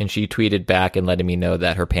 and she tweeted back and letting me know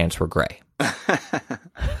that her pants were gray.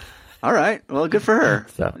 All right. Well, good for her.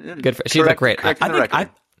 So good for she's great. I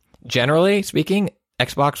think generally speaking,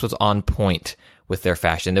 Xbox was on point with their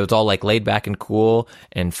fashion. It was all laid back and cool.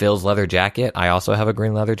 And Phil's leather jacket. I also have a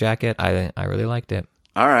green leather jacket. I really liked it.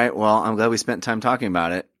 All right. Well, I'm glad we spent time talking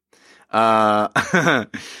about it.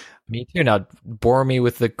 Me too. Now bore me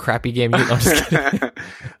with the crappy game. I'm just kidding.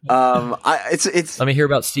 It's. Let me hear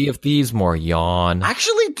about Sea of Thieves more. Yawn.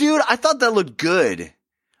 Actually, dude, I thought that looked good.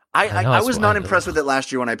 I was not impressed with it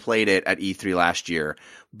last year when I played it at E3 last year,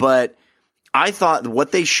 but I thought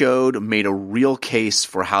what they showed made a real case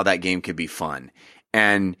for how that game could be fun.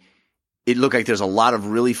 And it looked like there's a lot of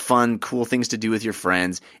really fun, cool things to do with your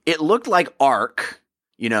friends. It looked like Ark,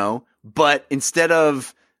 but instead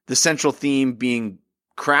of the central theme being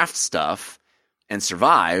craft stuff and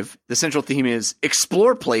survive, the central theme is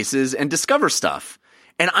explore places and discover stuff.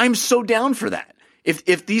 And I'm so down for that.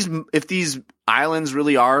 If these islands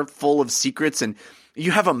really are full of secrets and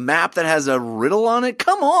you have a map that has a riddle on it,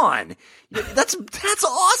 come on. That's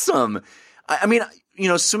awesome. I mean,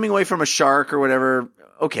 swimming away from a shark or whatever,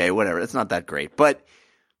 okay, whatever. It's not that great. But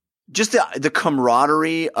just the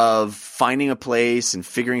camaraderie of finding a place and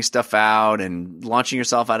figuring stuff out and launching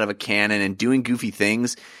yourself out of a cannon and doing goofy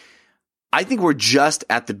things. I think we're just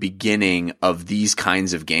at the beginning of these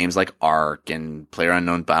kinds of games like Ark and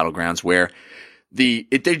PlayerUnknown's Battlegrounds, where they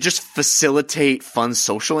just facilitate fun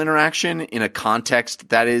social interaction in a context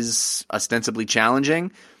that is ostensibly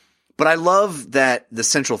challenging. But I love that the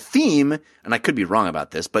central theme, and I could be wrong about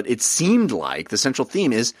this, but it seemed like the central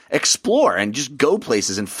theme is explore and just go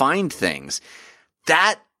places and find things.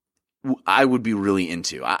 That I would be really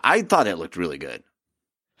into. I thought it looked really good.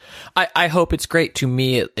 I hope it's great. To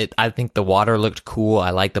me, I think the water looked cool. I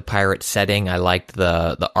like the pirate setting. I liked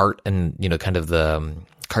the art and, kind of the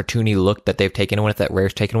cartoony look that they've taken with it, that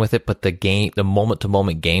Rare's taken with it. But the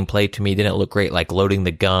moment-to-moment gameplay to me didn't look great, like loading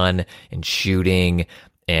the gun and shooting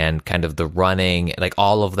and kind of the running, like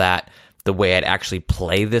all of that. The way I'd actually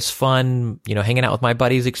play this fun, hanging out with my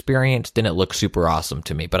buddies experience didn't look super awesome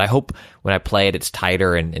to me. But I hope when I play it, it's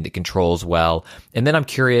tighter and it controls well. And then I'm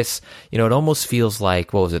curious, it almost feels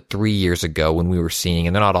like, 3 years ago when we were seeing,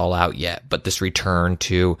 and they're not all out yet, but this return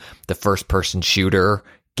to the first-person shooter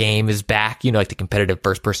game is back, like the competitive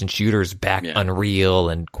first-person shooter is back, yeah. Unreal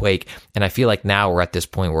and Quake. And I feel like now we're at this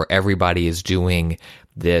point where everybody is doing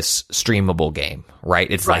this streamable game, right?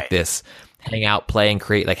 It's right. Like this hang out, play, and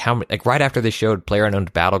create. Like right after they showed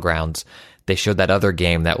PlayerUnknown's Battlegrounds, they showed that other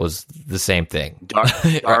game that was the same thing.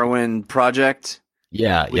 Darwin Project?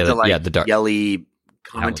 Yeah, the yelly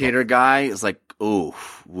commentator guy is like, ooh,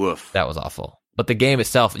 woof. That was awful. But the game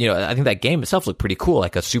itself, I think that game itself looked pretty cool,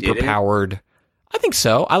 like a super powered. I think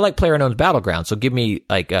so. I like PlayerUnknown's Battlegrounds, so give me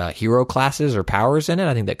like hero classes or powers in it.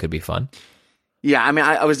 I think that could be fun. Yeah, I mean,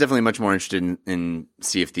 I was definitely much more interested in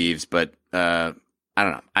Sea of Thieves, but I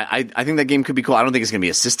don't know. I think that game could be cool. I don't think it's going to be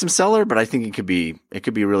a system seller, but I think it could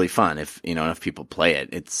be really fun if enough people play it.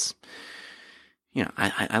 It's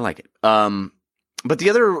I like it. But the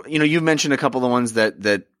other, you've mentioned a couple of the ones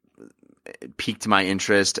that piqued my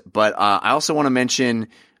interest, but I also want to mention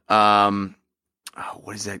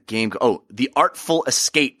what is that game? Oh, The Artful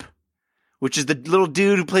Escape, which is the little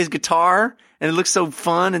dude who plays guitar, and it looks so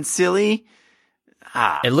fun and silly.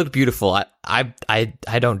 It looked beautiful. I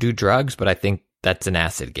don't do drugs, but I think that's an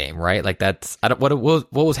acid game, right? Like what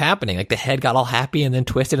was happening? Like the head got all happy and then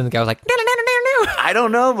twisted, and the guy was like, no. I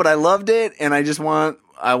don't know, but I loved it, and I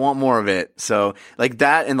want more of it. So like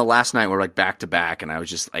that and the last night were like back to back, and I was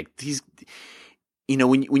just like, these,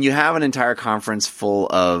 when you have an entire conference full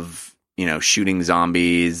of shooting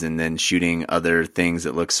zombies and then shooting other things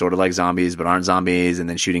that look sort of like zombies but aren't zombies, and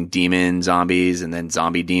then shooting demon zombies and then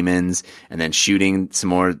zombie demons, and then shooting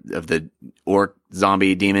some more of the orc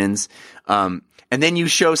zombie demons. And then you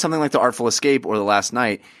show something like The Artful Escape or The Last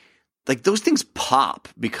Night, like those things pop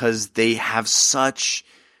because they have such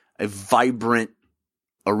a vibrant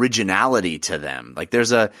originality to them. Like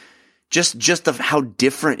there's just of how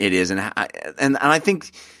different it is. And I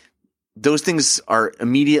think those things are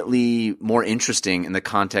immediately more interesting in the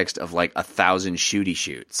context of like 1,000 shooty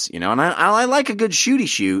shoots, and I like a good shooty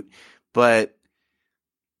shoot, but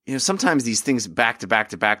sometimes these things back to back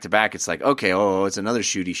to back to back, it's like, okay, it's another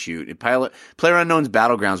shooty shoot. PlayerUnknown's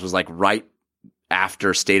Battlegrounds was like right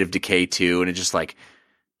after State of Decay 2, and it just like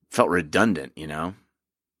felt redundant,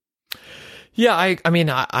 Yeah, I mean,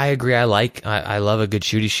 I agree. I love a good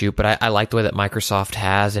shooty shoot, but I like the way that Microsoft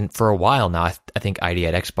has, and for a while now, I think ID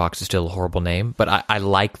at Xbox is still a horrible name, but I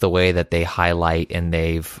like the way that they highlight and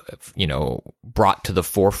they've, brought to the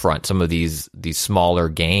forefront some of these smaller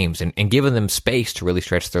games and given them space to really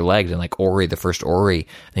stretch their legs. And like Ori, the first Ori,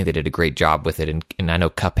 I think they did a great job with it. And I know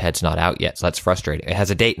Cuphead's not out yet, so that's frustrating. It has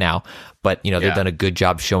a date now, but they've done a good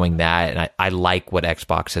job showing that. And I like what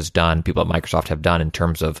Xbox has done, people at Microsoft have done in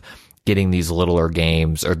terms of getting these littler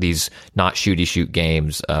games or these not shooty shoot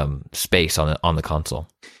games space on the console.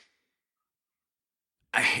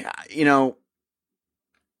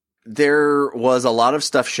 There was a lot of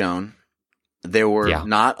stuff shown. There were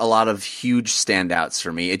not a lot of huge standouts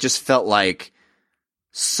for me. It just felt like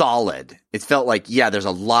solid. It felt like, there's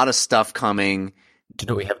a lot of stuff coming. Do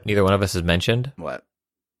you know neither one of us has mentioned? What?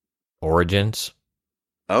 Origins.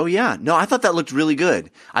 Oh yeah. No, I thought that looked really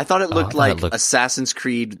good. I thought it looked like Assassin's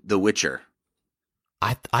Creed The Witcher.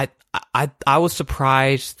 I was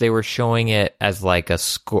surprised they were showing it as like an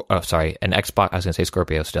Xbox, I was going to say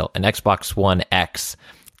Scorpio still, an Xbox One X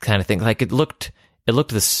kind of thing. Like it looked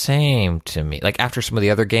the same to me. Like after some of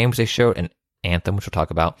the other games they showed, and Anthem, which we'll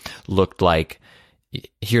talk about, looked like,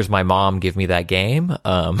 here's my mom, give me that game.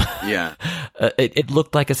 It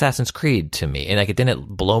looked like Assassin's Creed to me, and like it didn't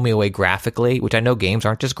blow me away graphically, which I know games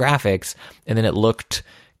aren't just graphics. And then it looked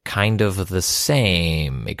kind of the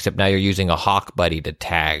same, except now you're using a hawk buddy to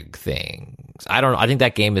tag things. I don't know. I think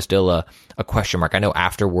that game is still a question mark. I know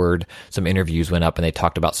afterward some interviews went up and they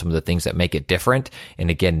talked about some of the things that make it different. And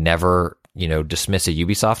again, never dismiss a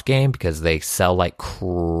Ubisoft game because they sell like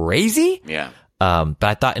crazy. Yeah. But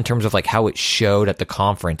I thought in terms of like how it showed at the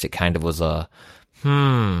conference, it kind of was I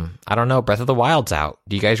don't know, Breath of the Wild's out.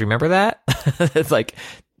 Do you guys remember that? It's like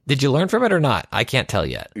Did you learn from it or not? I can't tell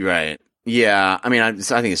yet. Right. Yeah. I mean, I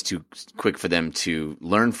think it's too quick for them to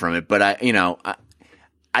learn from it. But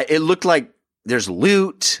it looked like there's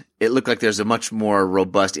loot. It looked like there's a much more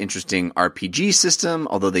robust, interesting RPG system,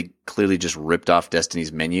 although they clearly just ripped off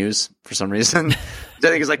Destiny's menus for some reason. Which I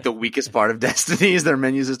think is like the weakest part of Destiny is their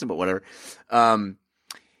menu system, but whatever. In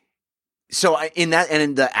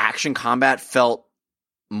the action combat felt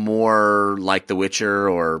more like The Witcher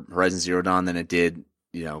or Horizon Zero Dawn than it did,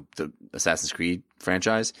 the Assassin's Creed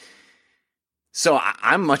franchise. So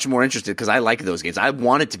I'm much more interested because I like those games. I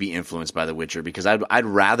want it to be influenced by The Witcher because I'd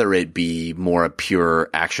rather it be more a pure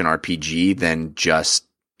action RPG than just,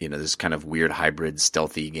 this kind of weird hybrid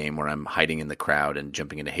stealthy game where I'm hiding in the crowd and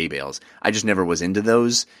jumping into hay bales. I just never was into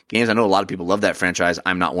those games. I know a lot of people love that franchise.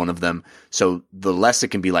 I'm not one of them. So the less it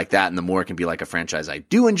can be like that and the more it can be like a franchise I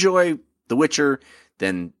do enjoy, The Witcher,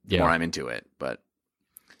 then the more I'm into it. But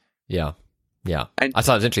yeah. Yeah, I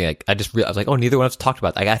thought it was interesting. I was like, oh, neither one of us talked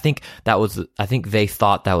about that. I think they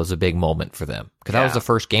thought that was a big moment for them because that was the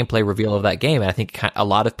first gameplay reveal of that game, and I think a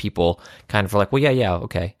lot of people kind of were like, well, yeah,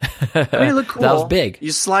 okay. I mean, it looked cool. That was big.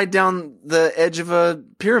 You slide down the edge of a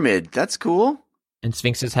pyramid. That's cool. And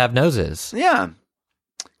Sphinxes have noses. Yeah,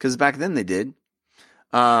 because back then they did.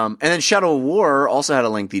 And then Shadow of War also had a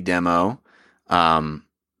lengthy demo. Shadow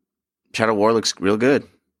of War looks real good.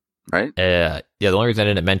 Right? Yeah, the only reason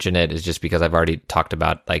I didn't mention it is just because I've already talked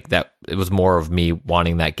about that. It was more of me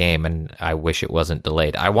wanting that game, and I wish it wasn't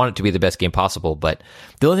delayed. I want it to be the best game possible, but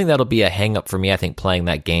the only thing that'll be a hang up for me, I think, playing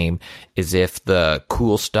that game is if the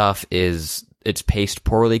cool stuff it's paced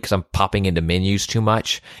poorly because I'm popping into menus too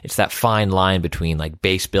much. It's that fine line between like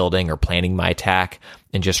base building or planning my attack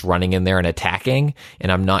and just running in there and attacking.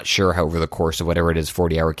 And I'm not sure how over the course of whatever it is,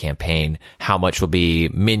 40-hour campaign, how much will be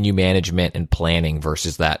menu management and planning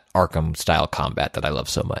versus that Arkham style combat that I love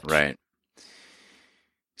so much. Right.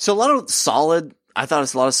 So I thought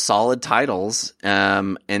it's a lot of solid titles.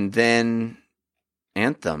 And then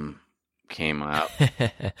Anthem came out.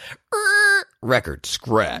 Record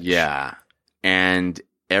scratch. Yeah. And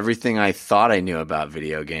everything I thought I knew about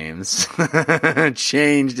video games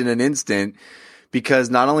changed in an instant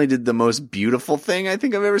because not only did the most beautiful thing I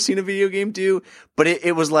think I've ever seen a video game do, but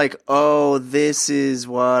it was like, oh, this is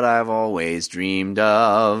what I've always dreamed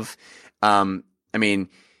of. I mean,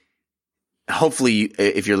 hopefully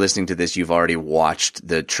if you're listening to this, you've already watched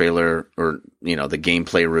the trailer or, the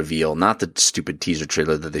gameplay reveal, not the stupid teaser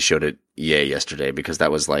trailer that they showed at EA yesterday because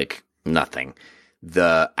that was like nothing.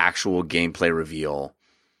 The actual gameplay reveal,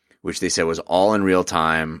 which they said was all in real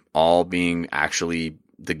time, all being actually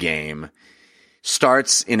the game,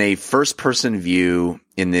 starts in a first-person view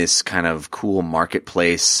in this kind of cool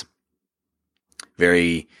marketplace,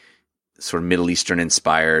 very sort of Middle Eastern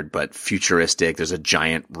inspired, but futuristic. There's a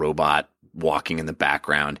giant robot walking in the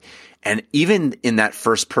background. And even in that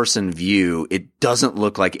first-person view, it doesn't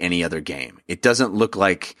look like any other game. It doesn't look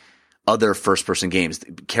like other first-person games.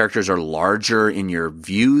 The characters are larger in your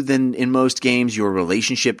view than in most games. Your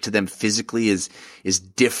relationship to them physically is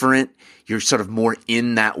different. You're sort of more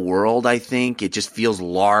in that world, I think. It just feels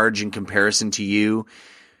large in comparison to you.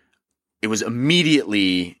 It was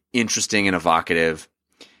immediately interesting and evocative.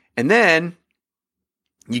 And then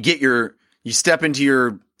you step into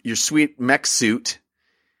your sweet mech suit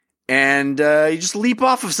and you just leap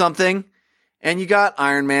off of something and you got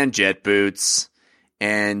Iron Man jet boots.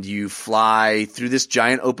 And you fly through this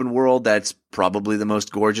giant open world that's probably the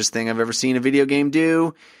most gorgeous thing I've ever seen a video game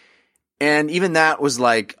do. And even that was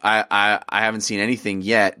like, I haven't seen anything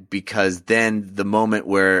yet because then the moment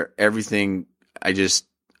where everything, I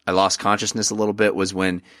lost consciousness a little bit was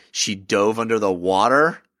when she dove under the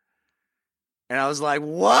water. And I was like,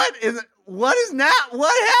 what is that?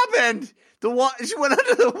 What happened? She went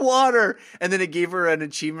under the water, and then it gave her an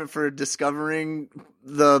achievement for discovering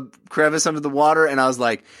the crevice under the water. And I was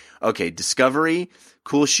like, okay, Discovery,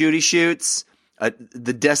 cool shooty shoots,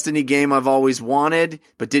 the Destiny game I've always wanted,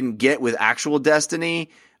 but didn't get with actual Destiny,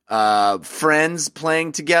 friends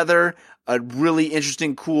playing together, a really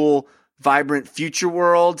interesting, cool, vibrant future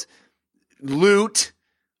world, loot,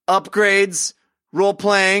 upgrades, role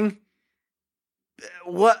playing.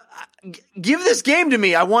 What? Give this game to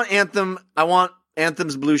me. I want Anthem. I want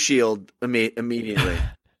Anthem's Blue Shield immediately.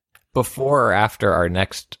 Before or after our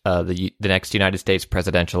next, the next United States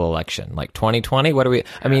presidential election, like 2020. What do we?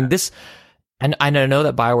 I mean, this, and I know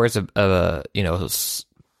that BioWare's a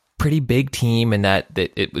pretty big team, and that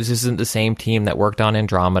this isn't the same team that worked on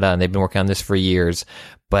Andromeda, and they've been working on this for years.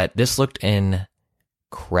 But this looked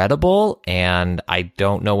incredible, and I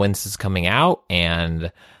don't know when this is coming out,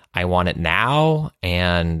 and I want it now,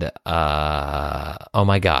 and oh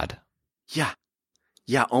my god.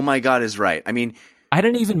 Yeah, oh my God is right. I mean, I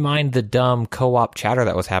didn't even mind the dumb co-op chatter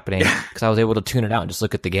that was happening because I was able to tune it out and just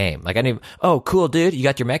look at the game. Like, I didn't even, oh, cool, dude. You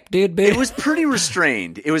got your mech, dude, it was pretty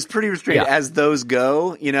restrained. Yeah. As those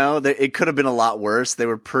go, it could have been a lot worse. They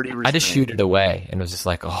were pretty restrained. I just shoot it away and was just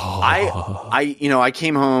like, I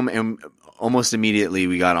came home and almost immediately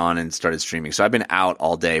we got on and started streaming. So I've been out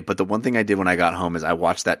all day. But the one thing I did when I got home is I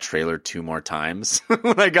watched that trailer 2 more times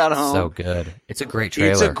when I got home. So good. It's a great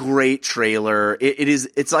trailer. It's a great trailer.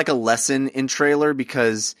 It's like a lesson in trailer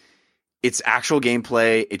because it's actual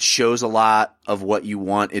gameplay. It shows a lot of what you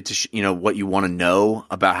want it to, what you want to know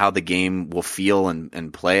about how the game will feel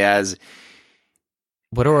and play as.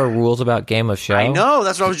 What are our rules about game of show? I know.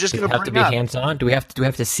 That's what I was just going to bring up. Do we have to be hands-on? Do we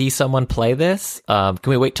have to see someone play this? Can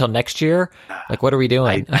we wait till next year? Like, what are we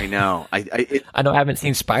doing? I know. I know I haven't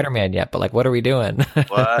seen Spider-Man yet, but like, what are we doing?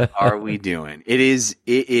 What are we doing? It's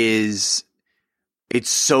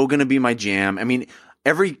so going to be my jam. I mean,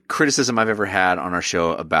 every criticism I've ever had on our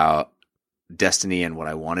show about Destiny and what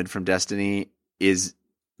I wanted from Destiny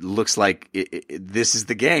looks like this is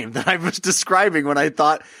the game that I was describing when I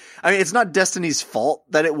thought. I mean, it's not Destiny's fault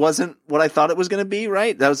that it wasn't what I thought it was going to be,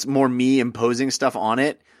 right? That was more me imposing stuff on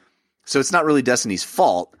it. So it's not really Destiny's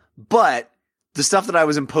fault, but the stuff that I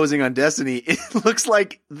was imposing on Destiny, it looks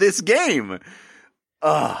like this game.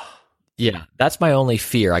 Ugh. Yeah, that's my only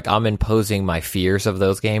fear. Like, I'm imposing my fears of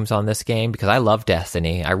those games on this game because I love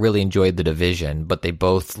Destiny. I really enjoyed The Division, but they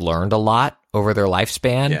both learned a lot over their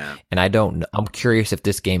lifespan. Yeah. And I'm curious if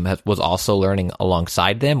this game was also learning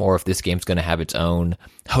alongside them or if this game's going to have its own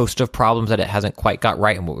host of problems that it hasn't quite got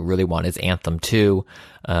right. And what we really want is Anthem 2.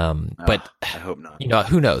 But I hope not.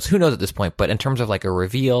 Who knows? Who knows at this point? But in terms of like a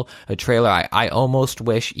reveal, a trailer, I almost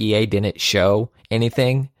wish EA didn't show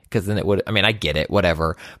anything. Because then it would, I mean, I get it,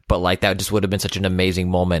 whatever. But like that just would have been such an amazing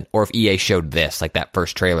moment. Or if EA showed this, like that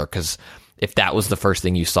first trailer, because if that was the first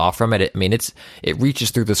thing you saw from it, I mean, it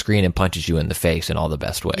reaches through the screen and punches you in the face in all the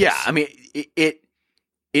best ways. Yeah, I mean, it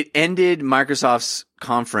ended Microsoft's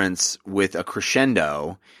conference with a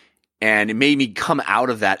crescendo, and it made me come out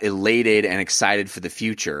of that elated and excited for the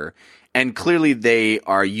future. And clearly, they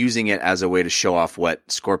are using it as a way to show off what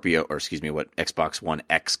what Xbox One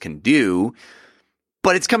X can do.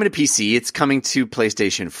 But it's coming to PC, it's coming to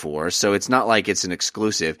PlayStation 4, so it's not like it's an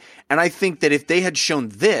exclusive. And I think that if they had shown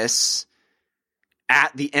this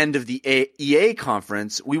at the end of the EA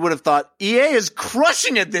conference, we would have thought EA is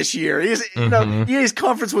crushing it this year. EA's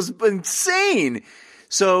conference was insane.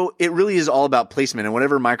 So it really is all about placement. And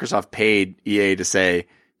whatever Microsoft paid EA to say,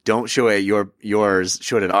 don't show it yours,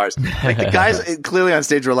 show it at ours. Like the guys clearly on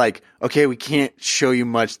stage were like, okay, we can't show you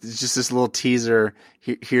much. It's just this little teaser.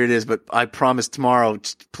 Here it is, but I promise tomorrow,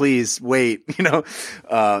 please wait.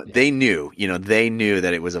 They knew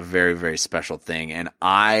that it was a very, very special thing. And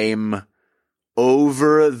I'm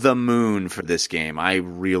over the moon for this game. I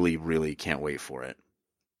really, really can't wait for it.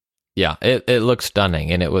 Yeah, it looks stunning.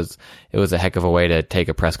 And it was a heck of a way to take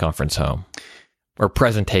a press conference home. Or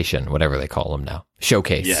presentation, whatever they call them now.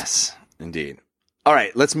 Showcase. Yes, indeed. All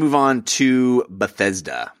right, let's move on to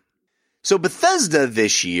Bethesda. So Bethesda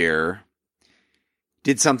this year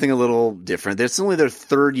did something a little different. It's only their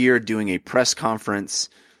 3rd year doing a press conference.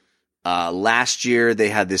 Last year, they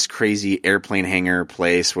had this crazy airplane hangar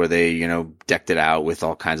place where they, decked it out with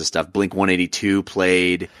all kinds of stuff. Blink 182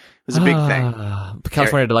 played. It was a big thing.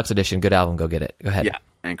 California Deluxe Edition. Good album. Go get it. Go ahead. Yeah.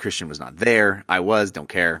 And Christian was not there. I was. Don't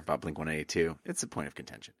care about Blink 182. It's a point of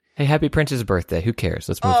contention. Hey, happy Prince's birthday. Who cares?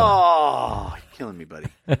 Let's move on. Oh, you're killing me, buddy.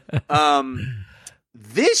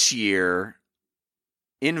 This year,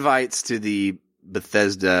 invites to the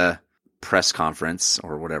Bethesda press conference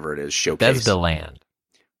or whatever it is, showcase.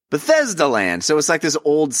 Bethesda Land. So it's like this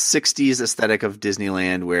old 60s aesthetic of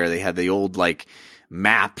Disneyland where they had the old like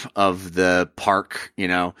map of the park,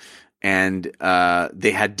 and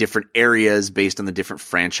they had different areas based on the different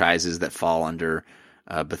franchises that fall under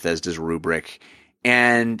Bethesda's rubric.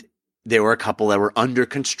 And there were a couple that were under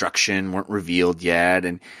construction, weren't revealed yet.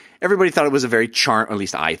 And everybody thought it was a very at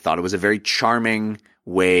least I thought it was a very charming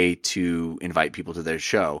way to invite people to their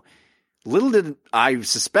show. Little did I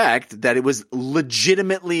suspect that it was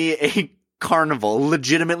legitimately a carnival,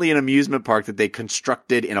 legitimately an amusement park that they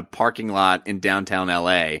constructed in a parking lot in downtown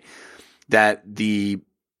LA. That the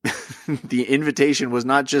invitation was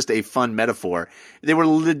not just a fun metaphor. They were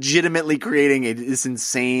legitimately creating this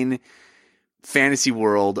insane fantasy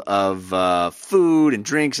world of food and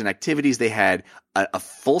drinks and activities. They had a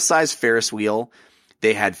full-size Ferris wheel.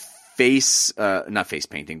 They had not face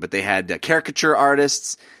painting, but they had caricature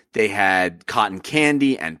artists. They had cotton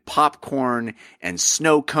candy and popcorn and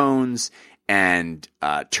snow cones and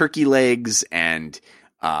turkey legs and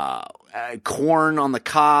corn on the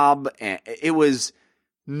cob. And it was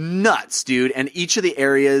nuts, dude. And each of the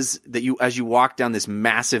areas that as you walk down this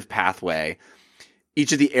massive pathway,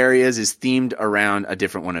 each of the areas is themed around a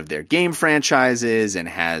different one of their game franchises and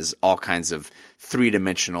has all kinds of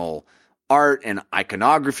three-dimensional art and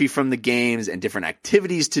iconography from the games and different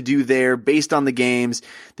activities to do there based on the games.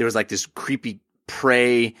 There was like this creepy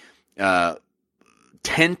prey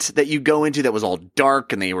tent that you go into that was all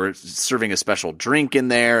dark, and they were serving a special drink in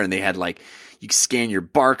there, and they had like, you scan your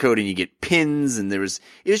barcode and you get pins, and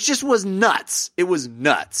it just was nuts. It was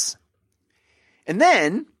nuts. And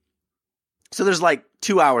then, so there's like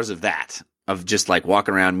 2 hours of that, of just like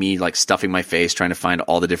walking around, me like stuffing my face, trying to find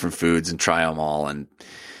all the different foods and try them all. And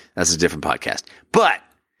that's a different podcast. But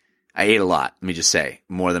I ate a lot. Let me just say,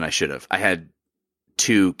 more than I should have. I had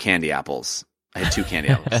 2 candy apples.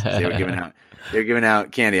 They were giving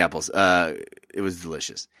out candy apples. It was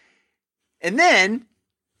delicious. And then,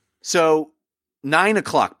 so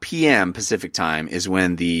 9:00 p.m. Pacific time is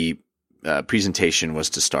when the presentation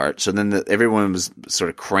was to start. So then everyone was sort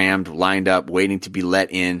of crammed, lined up, waiting to be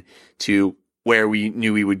let in to where we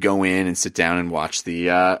knew we would go in and sit down and watch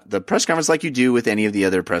the press conference, like you do with any of the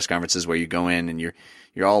other press conferences, where you go in and you're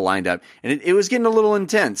all lined up. And it was getting a little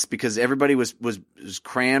intense because everybody was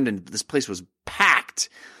crammed and this place was packed.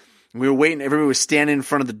 We were waiting. Everybody was standing in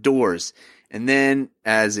front of the doors. And then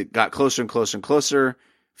as it got closer and closer and closer,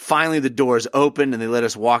 finally the doors opened and they let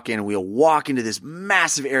us walk in, and we'll walk into this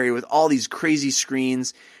massive area with all these crazy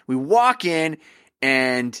screens. We walk in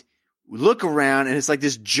and we look around, and it's like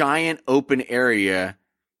this giant open area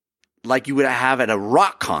like you would have at a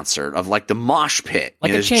rock concert, of like the mosh pit.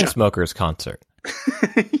 Like a Chainsmokers concert.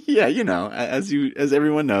 Yeah, as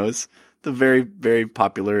everyone knows, the very, very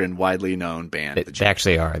popular and widely known band. They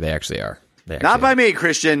actually are. They actually are. Not by me,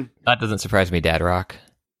 Christian. That doesn't surprise me, Dad Rock.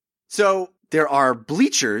 So there are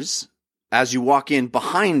bleachers as you walk in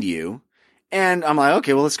behind you. And I'm like,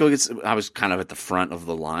 okay, well, let's go get some. I was kind of at the front of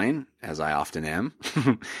the line, as I often am.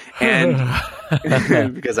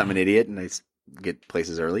 And because I'm an idiot and I get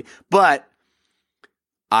places early. But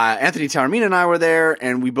Anthony Taormina and I were there,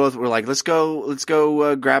 and we both were like, let's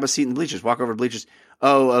go grab a seat in the bleachers, walk over to bleachers.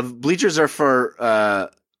 Bleachers are for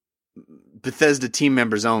Bethesda team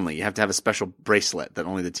members only. You have to have a special bracelet that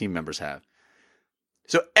only the team members have.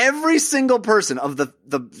 So every single person of the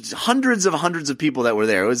hundreds of people that were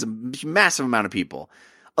there, it was a massive amount of people,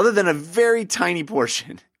 other than a very tiny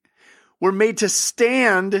portion, were made to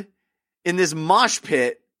stand in this mosh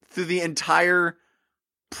pit through the entire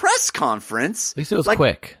press conference. At least it was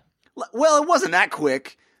quick. Well, it wasn't that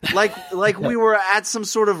quick. Like we were at some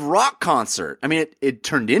sort of rock concert. I mean, it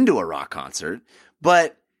turned into a rock concert,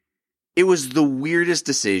 but it was the weirdest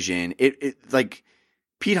decision. It like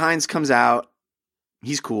Pete Hines comes out.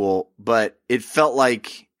 He's cool, but it felt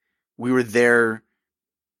like we were there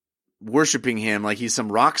worshiping him like he's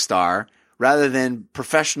some rock star, rather than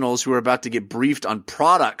professionals who are about to get briefed on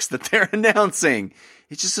products that they're announcing.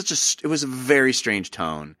 It's just it was a very strange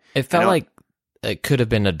tone. It felt like it could have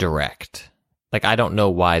been a direct. Like, I don't know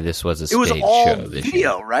why this was a stage show. It was all this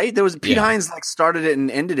video, year. right? There was Pete Hines like started it and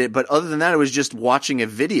ended it, but other than that, it was just watching a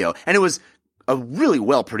video, and it was a really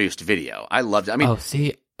well produced video. I loved it. I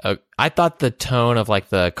mean, I thought the tone of like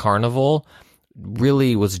the carnival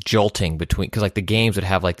really was jolting because like the games would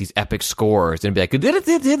have like these epic scores and it'd be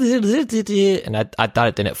like, and I thought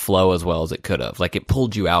it didn't flow as well as it could have. Like, it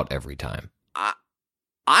pulled you out every time.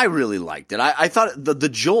 I really liked it. I thought the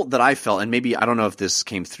jolt that I felt, and maybe I don't know if this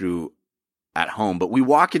came through at home, but we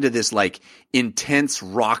walk into this like intense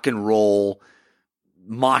rock and roll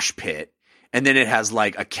mosh pit, and then it has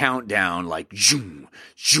like a countdown, like zoom,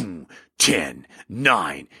 zoom, 10,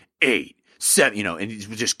 9, 8, 7, and he's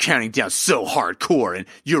just counting down so hardcore, and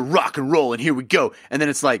you're rock and roll, and here we go. And then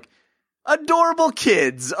it's like adorable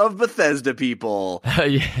kids of Bethesda people.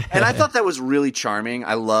 Yeah. And I thought that was really charming.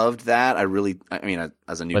 I loved that. I mean,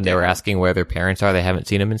 as a new when they were asking where their parents are, they haven't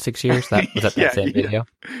seen them in 6 years. Was that that same video?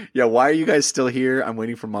 Yeah. Why are you guys still here? I'm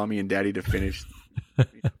waiting for mommy and daddy to finish.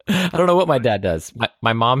 I don't know what my dad does.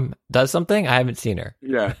 My mom does something. I haven't seen her.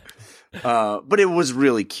 Yeah. But it was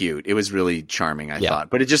really cute. It was really charming, I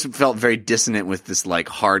thought. But it just felt very dissonant with this like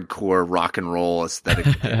hardcore rock and roll aesthetic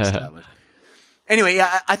that they established. Anyway,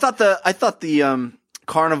 yeah, I thought the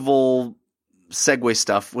carnival Segway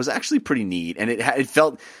stuff was actually pretty neat, and it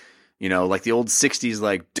felt, like the old '60s,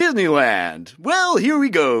 like Disneyland. Well, here we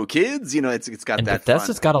go, kids. It's got that.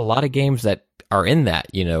 Bethesda's got a lot of games that are in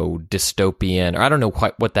that, dystopian, or I don't know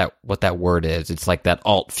quite what that word is. It's like that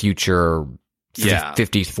alt future, 50s,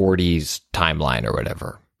 40s timeline or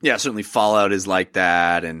whatever. Yeah, certainly Fallout is like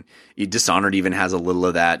that, and Dishonored even has a little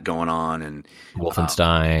of that going on, and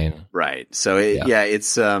Wolfenstein. right. So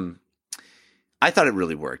it's I thought it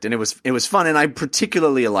really worked, and it was fun, and I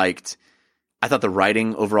particularly liked. I thought the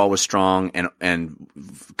writing overall was strong and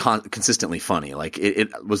consistently funny. Like it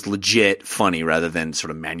was legit funny rather than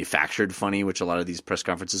sort of manufactured funny, which a lot of these press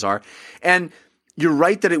conferences are. And you're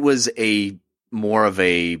right that it was more of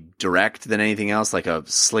a direct than anything else, like a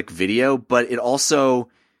slick video, but it also,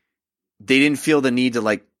 they didn't feel the need to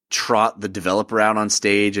like trot the developer out on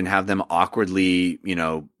stage and have them awkwardly,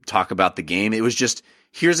 talk about the game. It was just,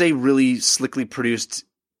 here's a really slickly produced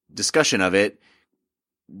discussion of it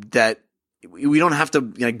that we don't have to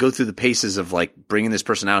go through the paces of like bringing this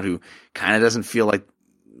person out who kind of doesn't feel like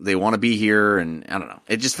they want to be here. And I don't know.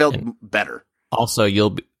 It just felt better. Also,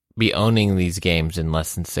 you'll be owning these games in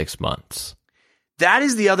less than 6 months. That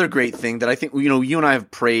is the other great thing that I think, you and I have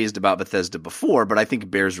praised about Bethesda before, but I think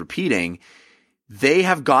it bears repeating. They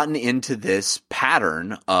have gotten into this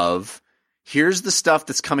pattern of here's the stuff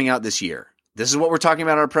that's coming out this year. This is what we're talking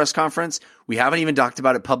about at our press conference. We haven't even talked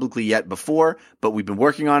about it publicly yet before, but we've been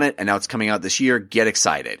working on it, and now it's coming out this year. Get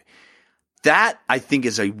excited. That, I think,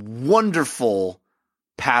 is a wonderful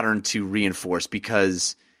pattern to reinforce,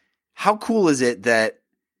 because how cool is it that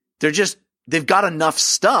they've got enough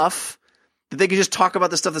stuff that they can just talk about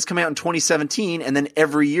the stuff that's coming out in 2017, and then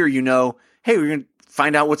every year hey, we're going to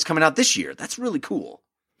find out what's coming out this year. That's really cool.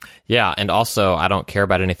 Yeah, and also, I don't care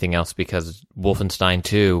about anything else because Wolfenstein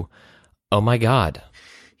 2... Oh my God.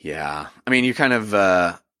 Yeah. I mean, you're kind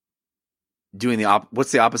of doing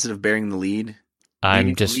what's the opposite of bearing the lead?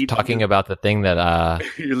 I'm just talking about the thing that...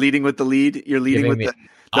 You're leading with the lead? You're leading with the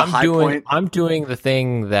high point? I'm doing the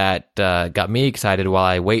thing that got me excited while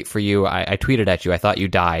I wait for you. I tweeted at you. I thought you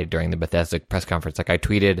died during the Bethesda press conference. Like I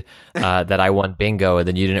tweeted that I won bingo, and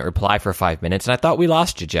then you didn't reply for 5 minutes. And I thought we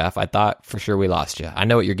lost you, Jeff. I thought for sure we lost you. I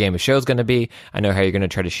know what your game of show is going to be. I know how you're going to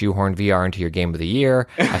try to shoehorn VR into your game of the year.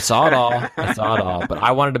 I saw it all. But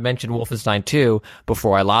I wanted to mention Wolfenstein 2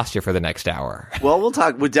 before I lost you for the next hour. Well,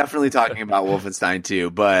 we're definitely talking about Wolfenstein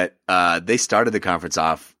 2, but they started the conference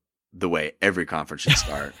off the way every conference should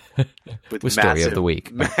start with story of the week,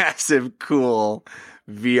 massive, cool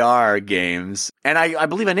VR games. And I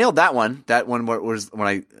believe I nailed that one. That one was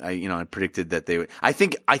when I predicted that they would. I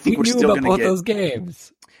think we're still going to get those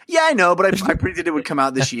games. Yeah, I know, but I predicted it would come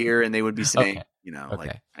out this year, and they would be saying, okay.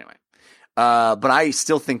 like anyway. But I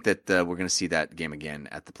still think that we're going to see that game again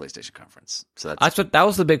at the PlayStation conference. So that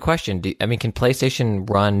was the big question. Can PlayStation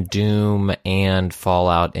run Doom and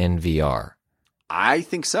Fallout in VR? I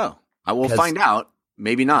think so. I will find out.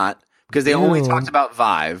 Maybe not, because they only talked about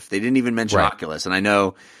Vive. They didn't even mention Oculus. And I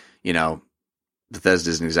know, Bethesda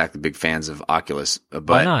isn't exactly big fans of Oculus. But,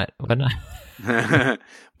 Why not?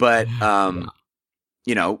 But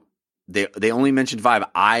they only mentioned Vive.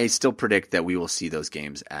 I still predict that we will see those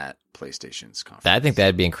games at PlayStation's conference. I think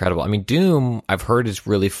that'd be incredible. I mean, Doom, I've heard is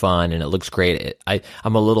really fun and it looks great.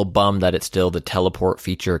 I'm a little bummed that it's still the teleport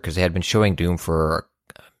feature, because they had been showing Doom for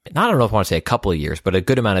I don't know if I want to say a couple of years, but a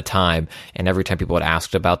good amount of time. And every time people had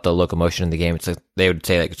asked about the locomotion in the game, they would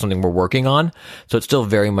say like it's something we're working on. So it still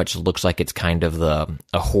very much looks like it's kind of a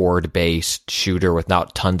horde-based shooter with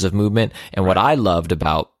not tons of movement. And what I loved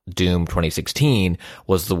about Doom 2016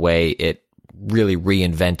 was the way it really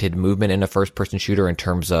reinvented movement in a first-person shooter, in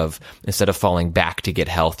terms of instead of falling back to get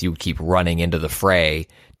health, you keep running into the fray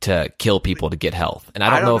to kill people to get health. And I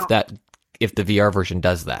don't know if the VR version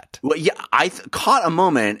does that. Well, yeah, I caught a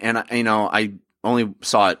moment, and I only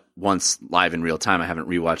saw it once live in real time. I haven't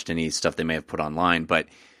rewatched any stuff they may have put online, but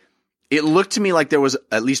it looked to me like there was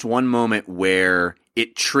at least one moment where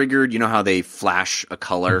it triggered. You know how they flash a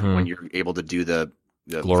color when you're able to do the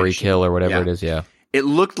glory kill or whatever it is. Yeah, it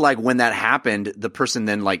looked like when that happened, the person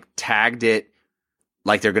then like tagged it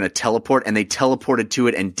like they're going to teleport, and they teleported to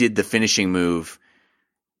it and did the finishing move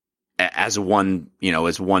as one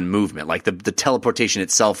movement. Like the teleportation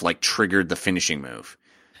itself like triggered the finishing move.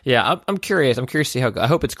 Yeah, I'm curious. I'm curious to see how. I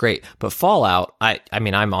hope it's great. But Fallout, I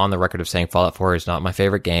mean, I'm on the record of saying Fallout 4 is not my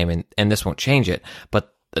favorite game, and this won't change it.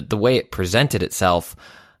 But the way it presented itself,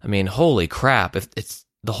 I mean, holy crap! If it's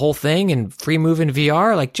the whole thing and free move in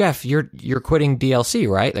VR, like Jeff, you're quitting DLC,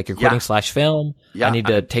 right? Like you're quitting /film. Yeah, I need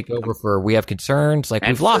to take over for We Have Concerns. Like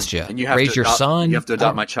we've lost you. And you have raise your son. You have to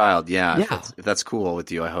adopt my child. Yeah. If that's cool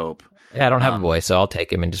with you, I hope. Yeah, I don't have a boy, so I'll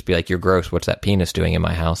take him and just be like, "You're gross. What's that penis doing in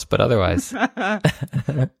my house?" But otherwise,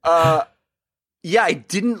 yeah, it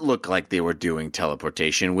didn't look like they were doing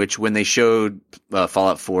teleportation. Which when they showed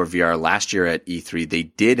Fallout 4 VR last year at E3, they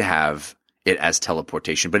did have it as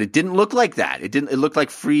teleportation, but it didn't look like that. It looked like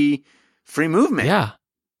free movement. Yeah.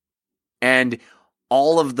 And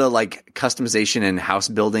all of the like customization and house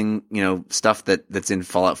building, stuff that's in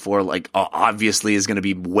Fallout 4, like obviously is going to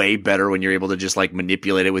be way better when you're able to just like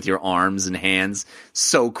manipulate it with your arms and hands.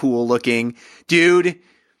 So cool looking, dude.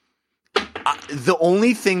 The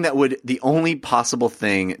only possible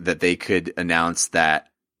thing that they could announce that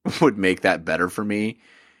would make that better for me,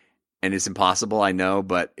 and it's impossible, I know,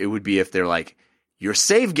 but it would be if they're like, your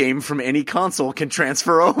save game from any console can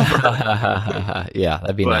transfer over. Yeah,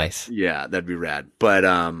 that'd be nice. Yeah, that'd be rad. But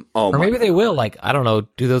or maybe they will. Like, I don't know.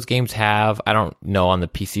 Do those games have? I don't know. On the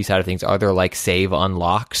PC side of things, are there like save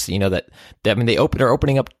unlocks? They're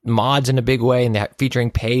opening up mods in a big way, and they're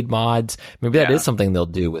featuring paid mods. Maybe that is something they'll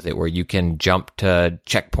do with it, where you can jump to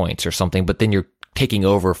checkpoints or something, but then you're taking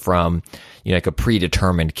over from like a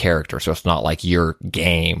predetermined character, so it's not like your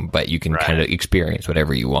game, but you can kind of experience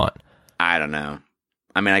whatever you want. I don't know.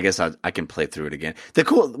 I mean, I guess I can play through it again. The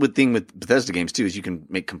cool thing with Bethesda games too is you can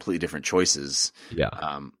make completely different choices.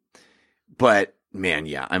 Yeah. But man,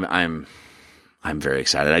 yeah, I'm very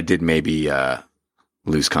excited. I did maybe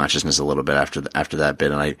lose consciousness a little bit after that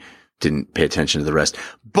bit, and I didn't pay attention to the rest.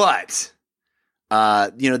 But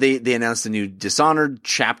they announced a new Dishonored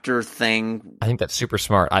chapter thing. I think that's super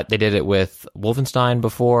smart. They did it with Wolfenstein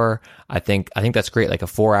before. I think that's great, like a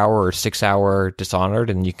 4-hour or 6-hour Dishonored,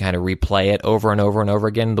 and you can kind of replay it over and over and over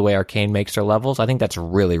again the way Arcane makes their levels. I think that's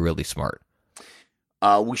really, really smart.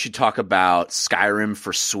 We should talk about Skyrim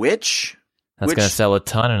for Switch. That's going to sell a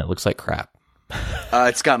ton, and it looks like crap.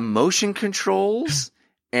 It's got motion controls,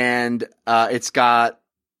 and it's got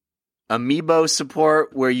amiibo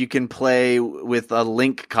support where you can play with a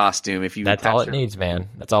Link costume if you. That's all it needs, man.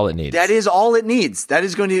 That's all it needs. That is all it needs.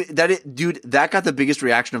 Dude, that got the biggest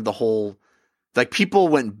reaction of the whole. Like, people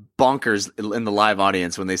went bonkers in the live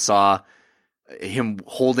audience when they saw him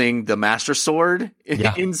holding the Master Sword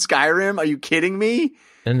in Skyrim. Are you kidding me?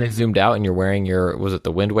 And they zoomed out, and you're wearing was it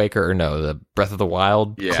the Wind Waker or no, the Breath of the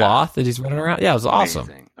Wild cloth that he's running around? Yeah, it was awesome.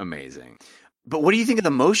 Amazing. But what do you think of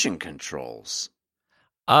the motion controls?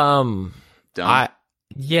 I've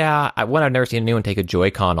never seen anyone take a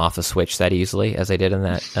Joy-Con off a Switch that easily as they did in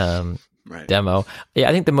that demo. Yeah,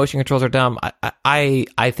 I think the motion controls are dumb.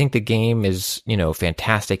 I think the game is,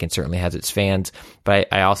 fantastic and certainly has its fans, but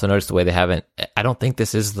I also noticed the way they haven't. I don't think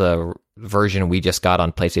this is the version we just got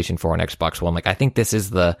on PlayStation 4 and Xbox One. Like, I think this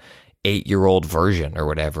is the 8-year-old version or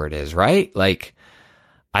whatever it is, right? Like,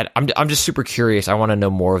 I'm just super curious. I want to know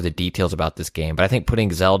more of the details about this game, but I think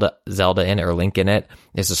putting Zelda in it or Link in it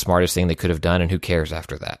is the smartest thing they could have done, and who cares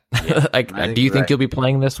after that? Yeah, do you think you'll be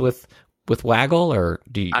playing this with Waggle, or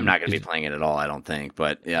do you? I'm not going to be playing it at all, I don't think,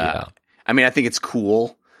 but yeah. I mean, I think it's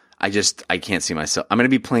cool. I can't see myself. I'm going to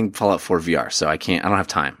be playing Fallout 4 VR, so I don't have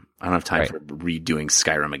time. I don't have time for redoing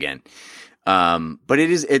Skyrim again. But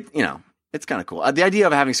it's kind of cool. The idea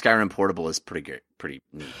of having Skyrim portable is pretty good, pretty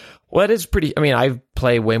neat. Well, it is pretty. I mean, I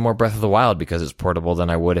play way more Breath of the Wild because it's portable than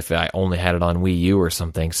I would if I only had it on Wii U or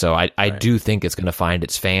something. So I do think it's going to find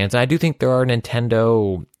its fans. I do think there are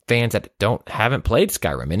Nintendo fans that haven't played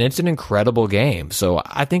Skyrim, and it's an incredible game. So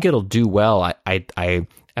I think it'll do well. I'm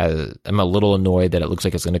a little annoyed that it looks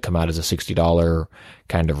like it's going to come out as a $60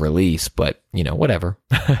 kind of release, but whatever.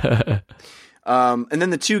 And then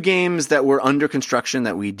the two games that were under construction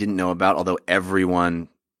that we didn't know about, although everyone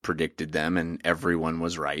predicted them and everyone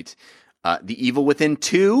was right. The Evil Within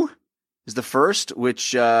 2 is the first,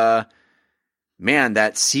 which, that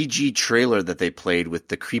CG trailer that they played with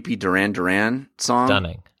the creepy Duran Duran song.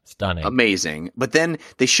 Stunning. Amazing. But then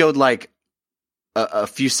they showed like a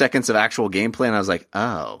few seconds of actual gameplay, and I was like,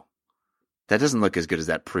 oh, that doesn't look as good as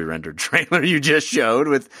that pre-rendered trailer you just showed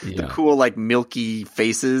with the cool, like, milky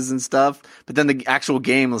faces and stuff. But then the actual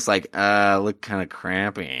game was like, looked kind of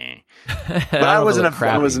crappy. But I wasn't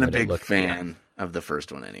a big fan of the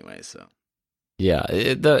first one anyway, so. Yeah,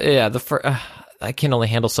 I can only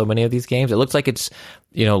handle so many of these games. It looks like it's,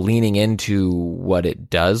 leaning into what it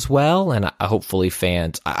does well, and hopefully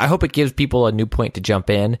fans. I hope it gives people a new point to jump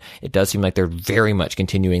in. It does seem like they're very much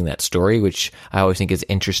continuing that story, which I always think is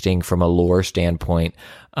interesting from a lore standpoint.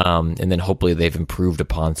 And then hopefully they've improved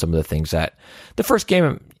upon some of the things that the first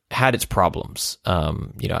game had its problems.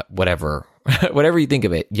 Whatever you think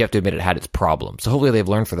of it, you have to admit it had its problems. So hopefully they've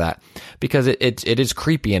learned for that, because it is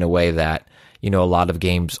creepy in a way that, a lot of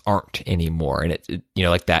games aren't anymore. And it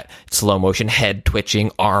like that slow motion head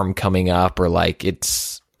twitching, arm coming up, or like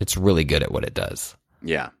it's really good at what it does.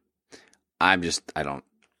 Yeah.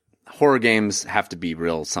 Horror games have to be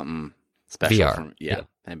real something special. VR.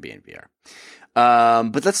 And be in VR.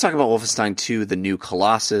 But let's talk about Wolfenstein 2, the new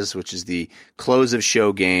Colossus, which is the close of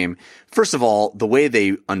show game. First of all, the way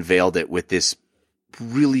they unveiled it with this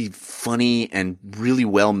really funny and really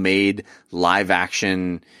well made live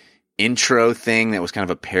action intro thing that was kind of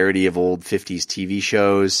a parody of old 50s TV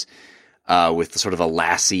shows, with sort of a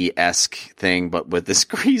Lassie-esque thing, but with this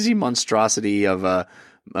crazy monstrosity of a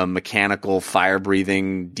mechanical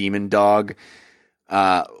fire-breathing demon dog.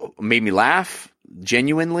 Made me laugh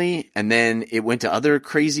genuinely, and then it went to other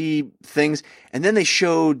crazy things, and then they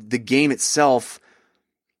showed the game itself,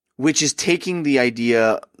 which is taking the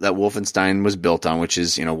idea that Wolfenstein was built on, which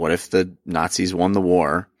is, what if the Nazis won the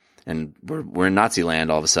war and we're in Nazi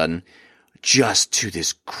land all of a sudden, just to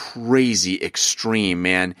this crazy extreme,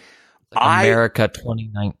 man. America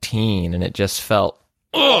 2019, and it just felt,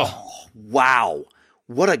 wow.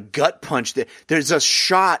 What a gut punch. There's a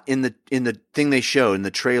shot in the thing they show in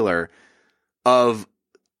the trailer of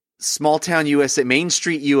small town USA, Main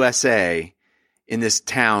Street USA, in this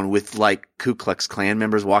town with like Ku Klux Klan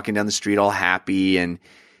members walking down the street all happy and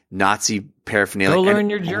Nazi paraphernalia. Go learn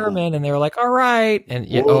your German, and they were like, all right. And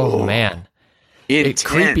oh man, it's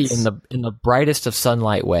creepy in the brightest of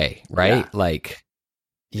sunlight way, right? Yeah. Like,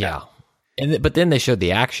 yeah. But then they showed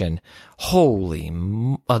the action.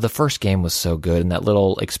 The first game was so good, and that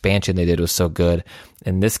little expansion they did was so good.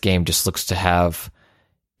 And this game just looks to have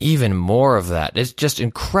even more of that. It's just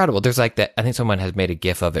incredible. There's like that. I think someone has made a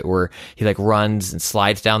GIF of it where he like runs and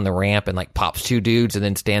slides down the ramp and like pops two dudes and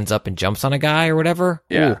then stands up and jumps on a guy or whatever.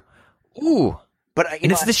 Yeah. Ooh. But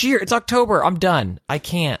it's this year. It's October. I'm done. I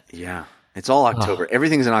can't. Yeah. It's all October.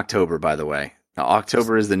 Everything's in October, by the way. Now,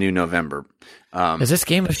 October is the new November. Is this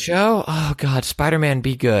game a show? Oh God, Spider-Man,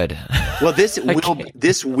 be good. Well, this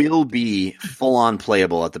will be full on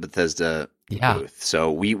playable at the Bethesda booth,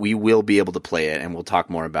 so we will be able to play it, and we'll talk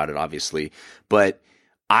more about it, obviously. But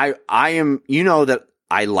I am, that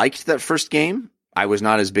I liked that first game. I was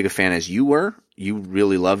not as big a fan as you were. You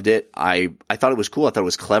really loved it. I thought it was cool. I thought it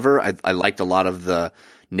was clever. I liked a lot of the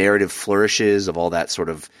narrative flourishes of all that sort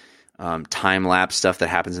of time lapse stuff that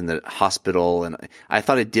happens in the hospital, and I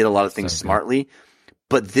thought it did a lot of things smartly.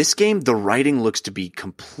 But this game, the writing looks to be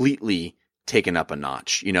completely taken up a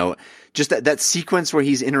notch. Just that sequence where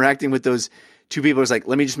he's interacting with those two people is like,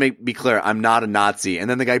 let me just be clear, I'm not a Nazi. And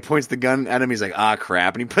then the guy points the gun at him. He's like,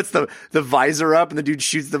 crap. And he puts the visor up, and the dude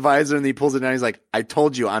shoots the visor, and then he pulls it down. He's like, I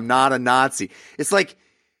told you, I'm not a Nazi. It's like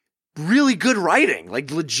really good writing, like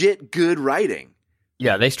legit good writing.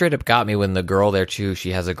 Yeah, they straight up got me when the girl there too,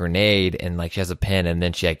 she has a grenade and like she has a pin, and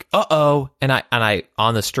then she like, uh-oh. And I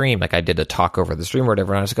on the stream, like I did a talk over the stream or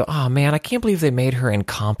whatever, and I was like, oh man, I can't believe they made her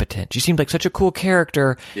incompetent. She seemed like such a cool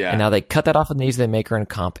character. Yeah. And now they cut that off of these, they make her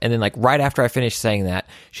incomp. And then like right after I finished saying that,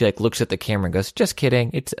 she like looks at the camera and goes, just kidding.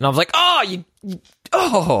 And I was like, it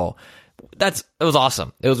was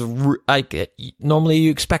awesome. It was normally you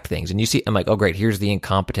expect things, and you see, I'm like, oh great, here's the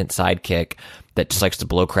incompetent sidekick that just likes to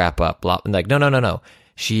blow crap up. Blah, and like, no.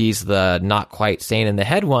 She's the not quite sane in the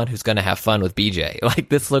head one who's going to have fun with BJ. Like,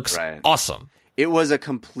 this looks awesome. It was a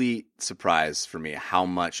complete surprise for me how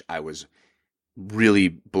much I was really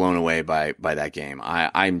blown away by that game.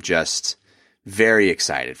 I'm just very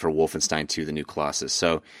excited for Wolfenstein 2, the new Colossus.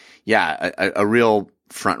 So yeah, a real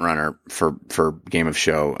front runner for Game of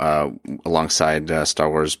Show, alongside Star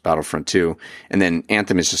Wars Battlefront 2. And then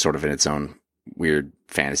Anthem is just sort of in its own weird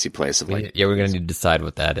fantasy place of like, we're going to need to decide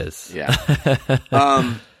what that is. Yeah.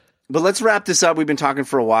 But let's wrap this up. We've been talking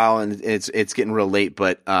for a while, and it's getting real late,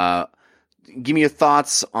 but give me your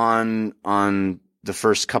thoughts on the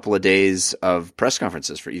first couple of days of press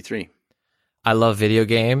conferences for E3. I love video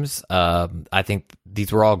games. I think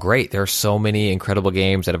these were all great. There are so many incredible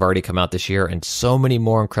games that have already come out this year, and so many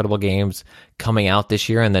more incredible games coming out this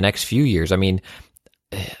year and the next few years. I mean,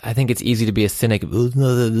 I think it's easy to be a cynic.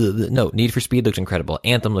 No, Need for Speed looked incredible.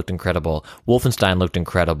 Anthem looked incredible. Wolfenstein looked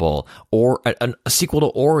incredible. Or a sequel to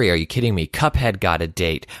Ori, are you kidding me? Cuphead got a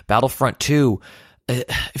date. Battlefront 2.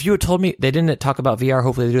 If you had told me they didn't talk about VR,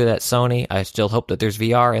 hopefully they do that at Sony. I still hope that there's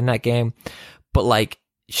VR in that game. But like,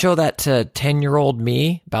 show that to 10-year-old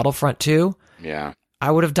me, Battlefront 2. Yeah.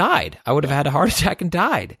 I would have died. I would have had a heart attack and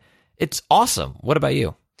died. It's awesome. What about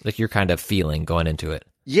you? Like your kind of feeling going into it?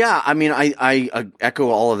 Yeah, I mean, I echo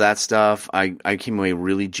all of that stuff. I came away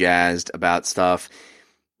really jazzed about stuff.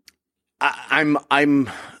 I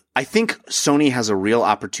think Sony has a real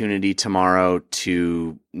opportunity tomorrow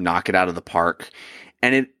to knock it out of the park.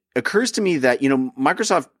 And it occurs to me that,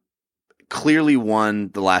 Microsoft clearly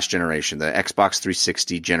won the last generation. The Xbox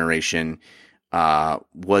 360 generation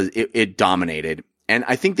it dominated. And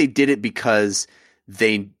I think they did it because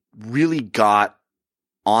they really got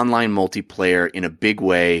online multiplayer in a big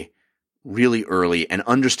way really early and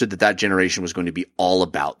understood that generation was going to be all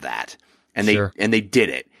about that. And they did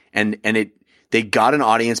it. And They got an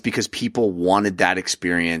audience because people wanted that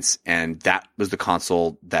experience, and that was the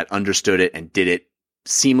console that understood it and did it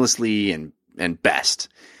seamlessly and best.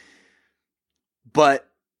 But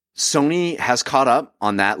Sony has caught up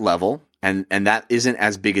on that level, and that isn't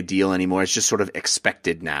as big a deal anymore. It's just sort of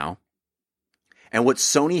expected now. And what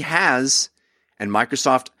Sony has, and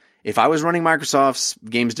Microsoft, if I was running Microsoft's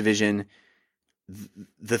games division,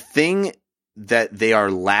 the thing that they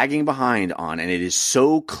are lagging behind on, and it is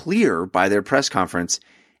so clear by their press conference,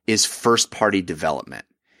 is first-party development.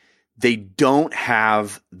 They don't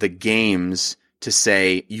have the games to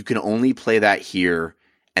say, you can only play that here,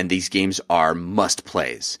 and these games are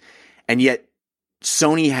must-plays. And yet,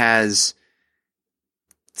 Sony has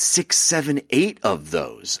 6, 7, 8 of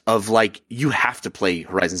those, of like, you have to play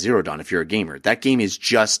Horizon Zero Dawn if you're a gamer. That game is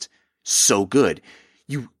just so good.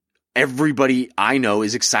 Everybody I know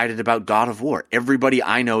is excited about God of War. Everybody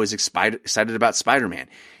I know is excited about Spider-Man.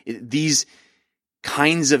 These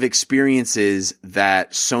kinds of experiences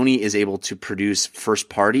that Sony is able to produce first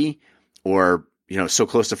party, or, so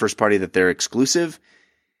close to first party that they're exclusive,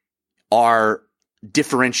 are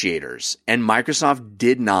differentiators. And Microsoft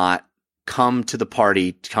did not come to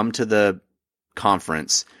the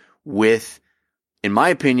conference with, in my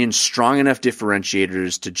opinion, strong enough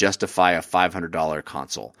differentiators to justify a $500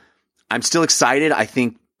 console. I'm still excited. I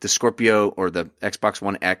think the Scorpio, or the Xbox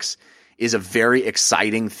One X, is a very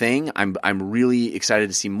exciting thing. I'm really excited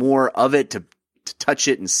to see more of it, to touch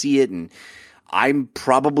it and see it. And I'm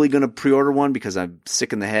probably going to pre-order one because I'm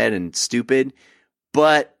sick in the head and stupid.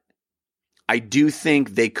 But I do think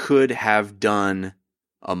they could have done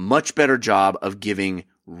a much better job of giving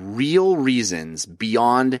real reasons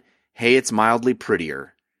beyond, hey, it's mildly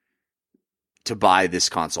prettier, to buy this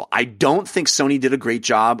console. I don't think Sony did a great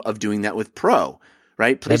job of doing that with Pro,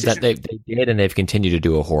 right? They did, and they've continued to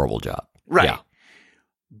do a horrible job. Right. Yeah.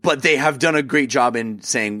 But they have done a great job in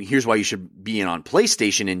saying, here's why you should be in on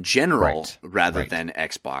PlayStation in general, rather than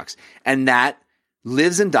Xbox. And that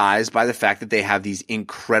lives and dies by the fact that they have these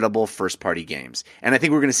incredible first-party games. And I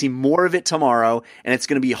think we're going to see more of it tomorrow, and it's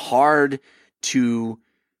going to be hard to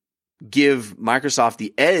give Microsoft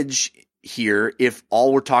the edge here if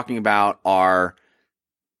all we're talking about are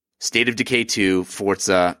State of Decay 2,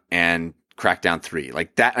 Forza, and Crackdown 3,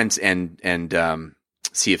 like that, and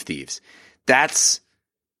Sea of Thieves. That's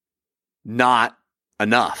not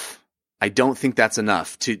enough. I don't think that's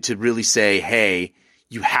enough to really say, hey,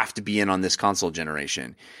 you have to be in on this console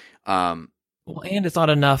generation. Well, and it's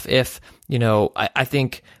not enough if, I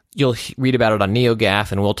think you'll read about it on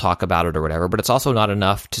NeoGAF and we'll talk about it or whatever, but it's also not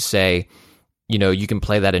enough to say, you can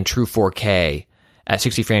play that in true 4K at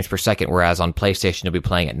 60 frames per second, whereas on PlayStation you'll be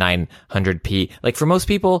playing at 900p. Like, for most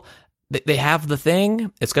people, they have the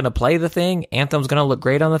thing. It's going to play the thing. Anthem's going to look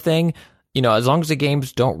great on the thing. As long as the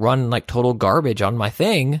games don't run like total garbage on my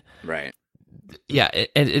thing. Right. Yeah,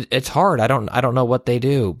 it's hard. I don't know what they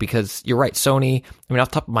do, because you're right. Sony, off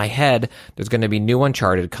the top of my head, there's going to be new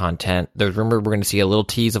Uncharted content. We're going to see a little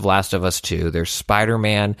tease of Last of Us 2. There's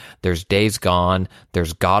Spider-Man. There's Days Gone.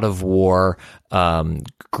 There's God of War. Gran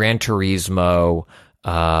Turismo.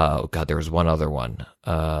 There was one other one.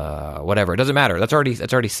 Whatever. It doesn't matter. That's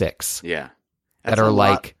already 6. Yeah. That are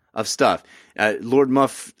like of stuff. Lord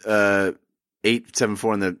Muff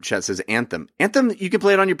 874 in the chat says Anthem. Anthem, you can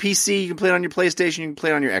play it on your PC, you can play it on your PlayStation, you can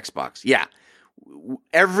play it on your Xbox. Yeah.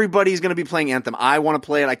 Everybody's going to be playing Anthem. I want to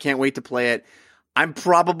play it. I can't wait to play it. I'm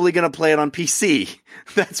probably going to play it on PC.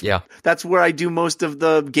 That's where I do most of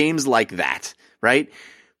the games like that, right?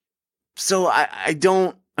 So I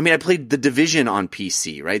played The Division on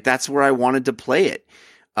PC, right? That's where I wanted to play it.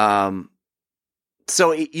 It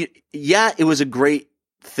was a great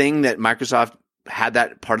thing that Microsoft had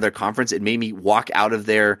that part of their conference. It made me walk out of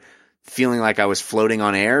there feeling like I was floating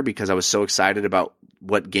on air because I was so excited about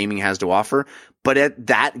what gaming has to offer. But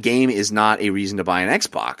that game is not a reason to buy an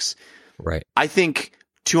Xbox. Right. I think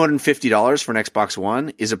 $250 for an Xbox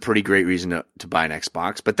One is a pretty great reason to buy an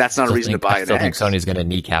Xbox, but that's not a reason to buy an X. I still think Sony's going to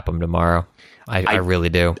kneecap them tomorrow. I really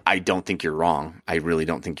do. I don't think you're wrong. I really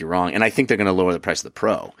don't think you're wrong. And I think they're going to lower the price of the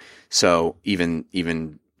Pro. So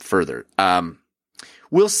even further.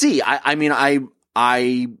 We'll see.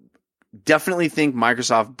 I definitely think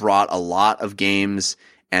Microsoft brought a lot of games,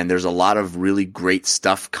 and there's a lot of really great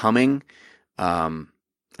stuff coming.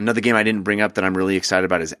 Another game I didn't bring up that I'm really excited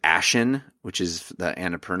about is Ashen, which is the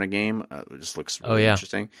Annapurna game. It just looks really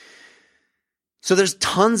interesting. So there's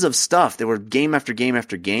tons of stuff. There were game after game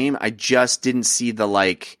after game. I just didn't see the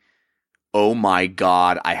oh my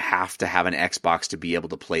God, I have to have an Xbox to be able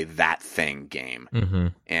to play that thing game. Mm-hmm.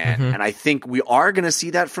 And I think we are going to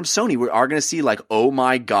see that from Sony. We are going to see oh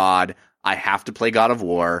my God, I have to play God of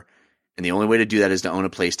War. And the only way to do that is to own a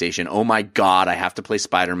PlayStation. Oh my God, I have to play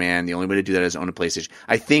Spider-Man. The only way to do that is to own a PlayStation.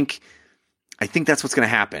 I think that's what's going to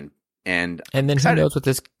happen. And then who knows with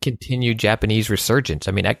this continued Japanese resurgence?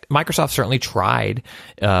 I mean, Microsoft certainly tried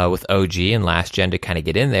with OG and last gen to kind of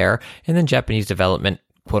get in there, and then Japanese development,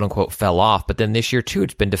 quote unquote, fell off. But then this year too,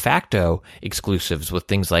 it's been de facto exclusives with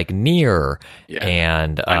things like Nier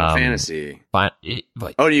and Final Fantasy. You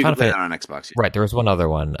can play that on Xbox. Yeah. Right. There was one other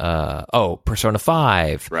one. Persona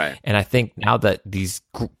 5. Right. And I think now that these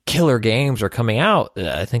killer games are coming out,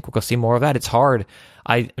 I think we'll see more of that. It's hard.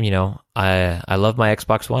 I love my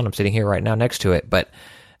Xbox One. I'm sitting here right now next to it. But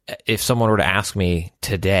if someone were to ask me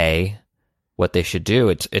today what they should do,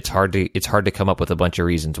 it's hard to come up with a bunch of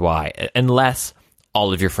reasons why, unless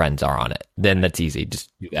all of your friends are on it. Then that's easy.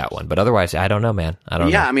 Just do that one. But otherwise, I don't know, man. I don't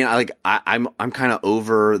know. Yeah, I mean, I'm kind of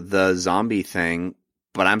over the zombie thing,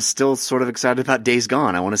 but I'm still sort of excited about Days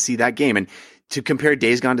Gone. I want to see that game. And to compare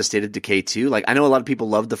Days Gone to State of Decay 2, like I know a lot of people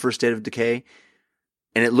loved the first State of Decay,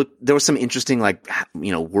 and there was some interesting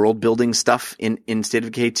world building stuff in State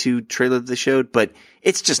of Decay 2 trailer that they showed, but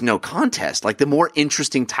it's just no contest. Like the more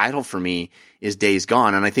interesting title for me is Days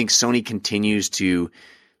Gone, and I think Sony continues to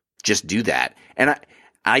just do that. And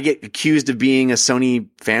I get accused of being a Sony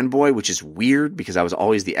fanboy, which is weird because I was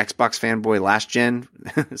always the Xbox fanboy last gen.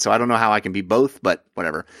 So I don't know how I can be both, but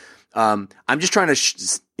whatever. I'm just trying to,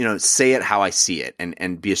 say it how I see it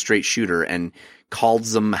and be a straight shooter and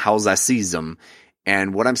calls them how I sees them.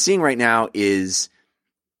 And what I'm seeing right now is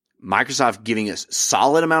Microsoft giving us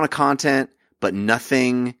solid amount of content, but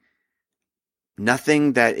nothing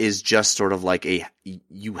that is just sort of like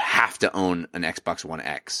you have to own an Xbox One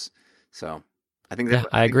X. So I think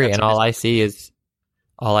I agree. And all I see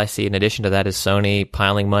in addition to that is Sony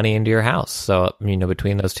piling money into your house. So,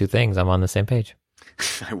 between those two things, I'm on the same page.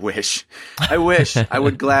 I wish I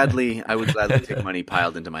would gladly take money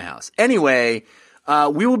piled into my house. Anyway,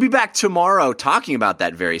 we will be back tomorrow talking about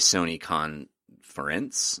that very Sony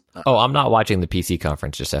conference. I'm not watching the PC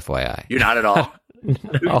conference, just FYI. You're not at all.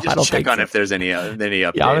 No, I don't check think on so. If there's any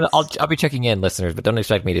updates. Yeah, I'll be checking in, listeners, but don't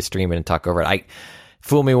expect me to stream it and talk over it.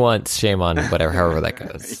 Fool me once, shame on however that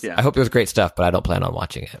goes. Yeah. I hope there's great stuff, but I don't plan on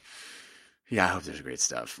watching it. Yeah, I hope there's great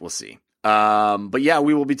stuff. We'll see. But yeah,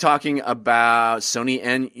 we will be talking about Sony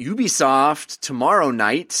and Ubisoft tomorrow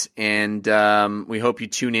night, and we hope you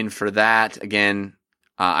tune in for that. Again,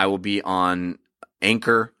 I will be on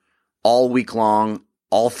Anchor all week long,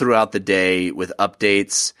 all throughout the day with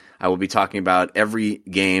updates. I will be talking about every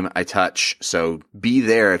game I touch, so be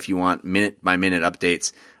there if you want minute-by-minute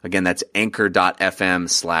updates. Again, that's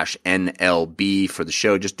anchor.fm/NLB for the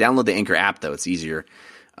show. Just download the Anchor app, though. It's easier.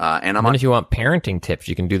 And if you want parenting tips,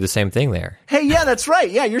 you can do the same thing there. Hey, yeah, that's right.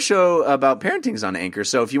 Yeah, your show about parenting is on Anchor.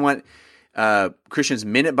 So if you want Christian's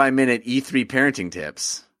minute-by-minute E3 parenting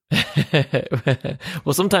tips...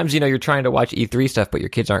 Well, sometimes, you're trying to watch E3 stuff, but your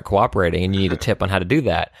kids aren't cooperating and you need a tip on how to do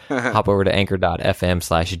that. Hop over to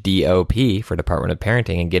anchor.fm/DOP for Department of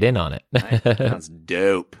Parenting and get in on it. That sounds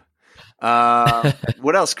dope.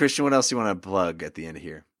 What else, Christian? What else do you want to plug at the end of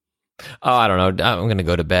here? Oh, I don't know. I'm going to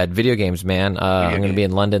go to bed. Video games, man. I'm going to be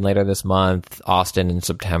in London later this month, Austin in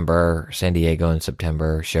September, San Diego in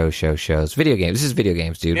September. Shows. Video games. This is video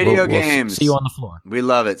games, dude. Video games. See you on the floor. We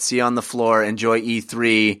love it. See you on the floor. Enjoy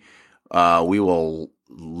E3. We will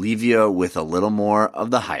leave you with a little more of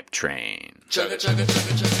the hype train. Chugga, chugga,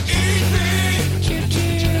 chugga, chugga.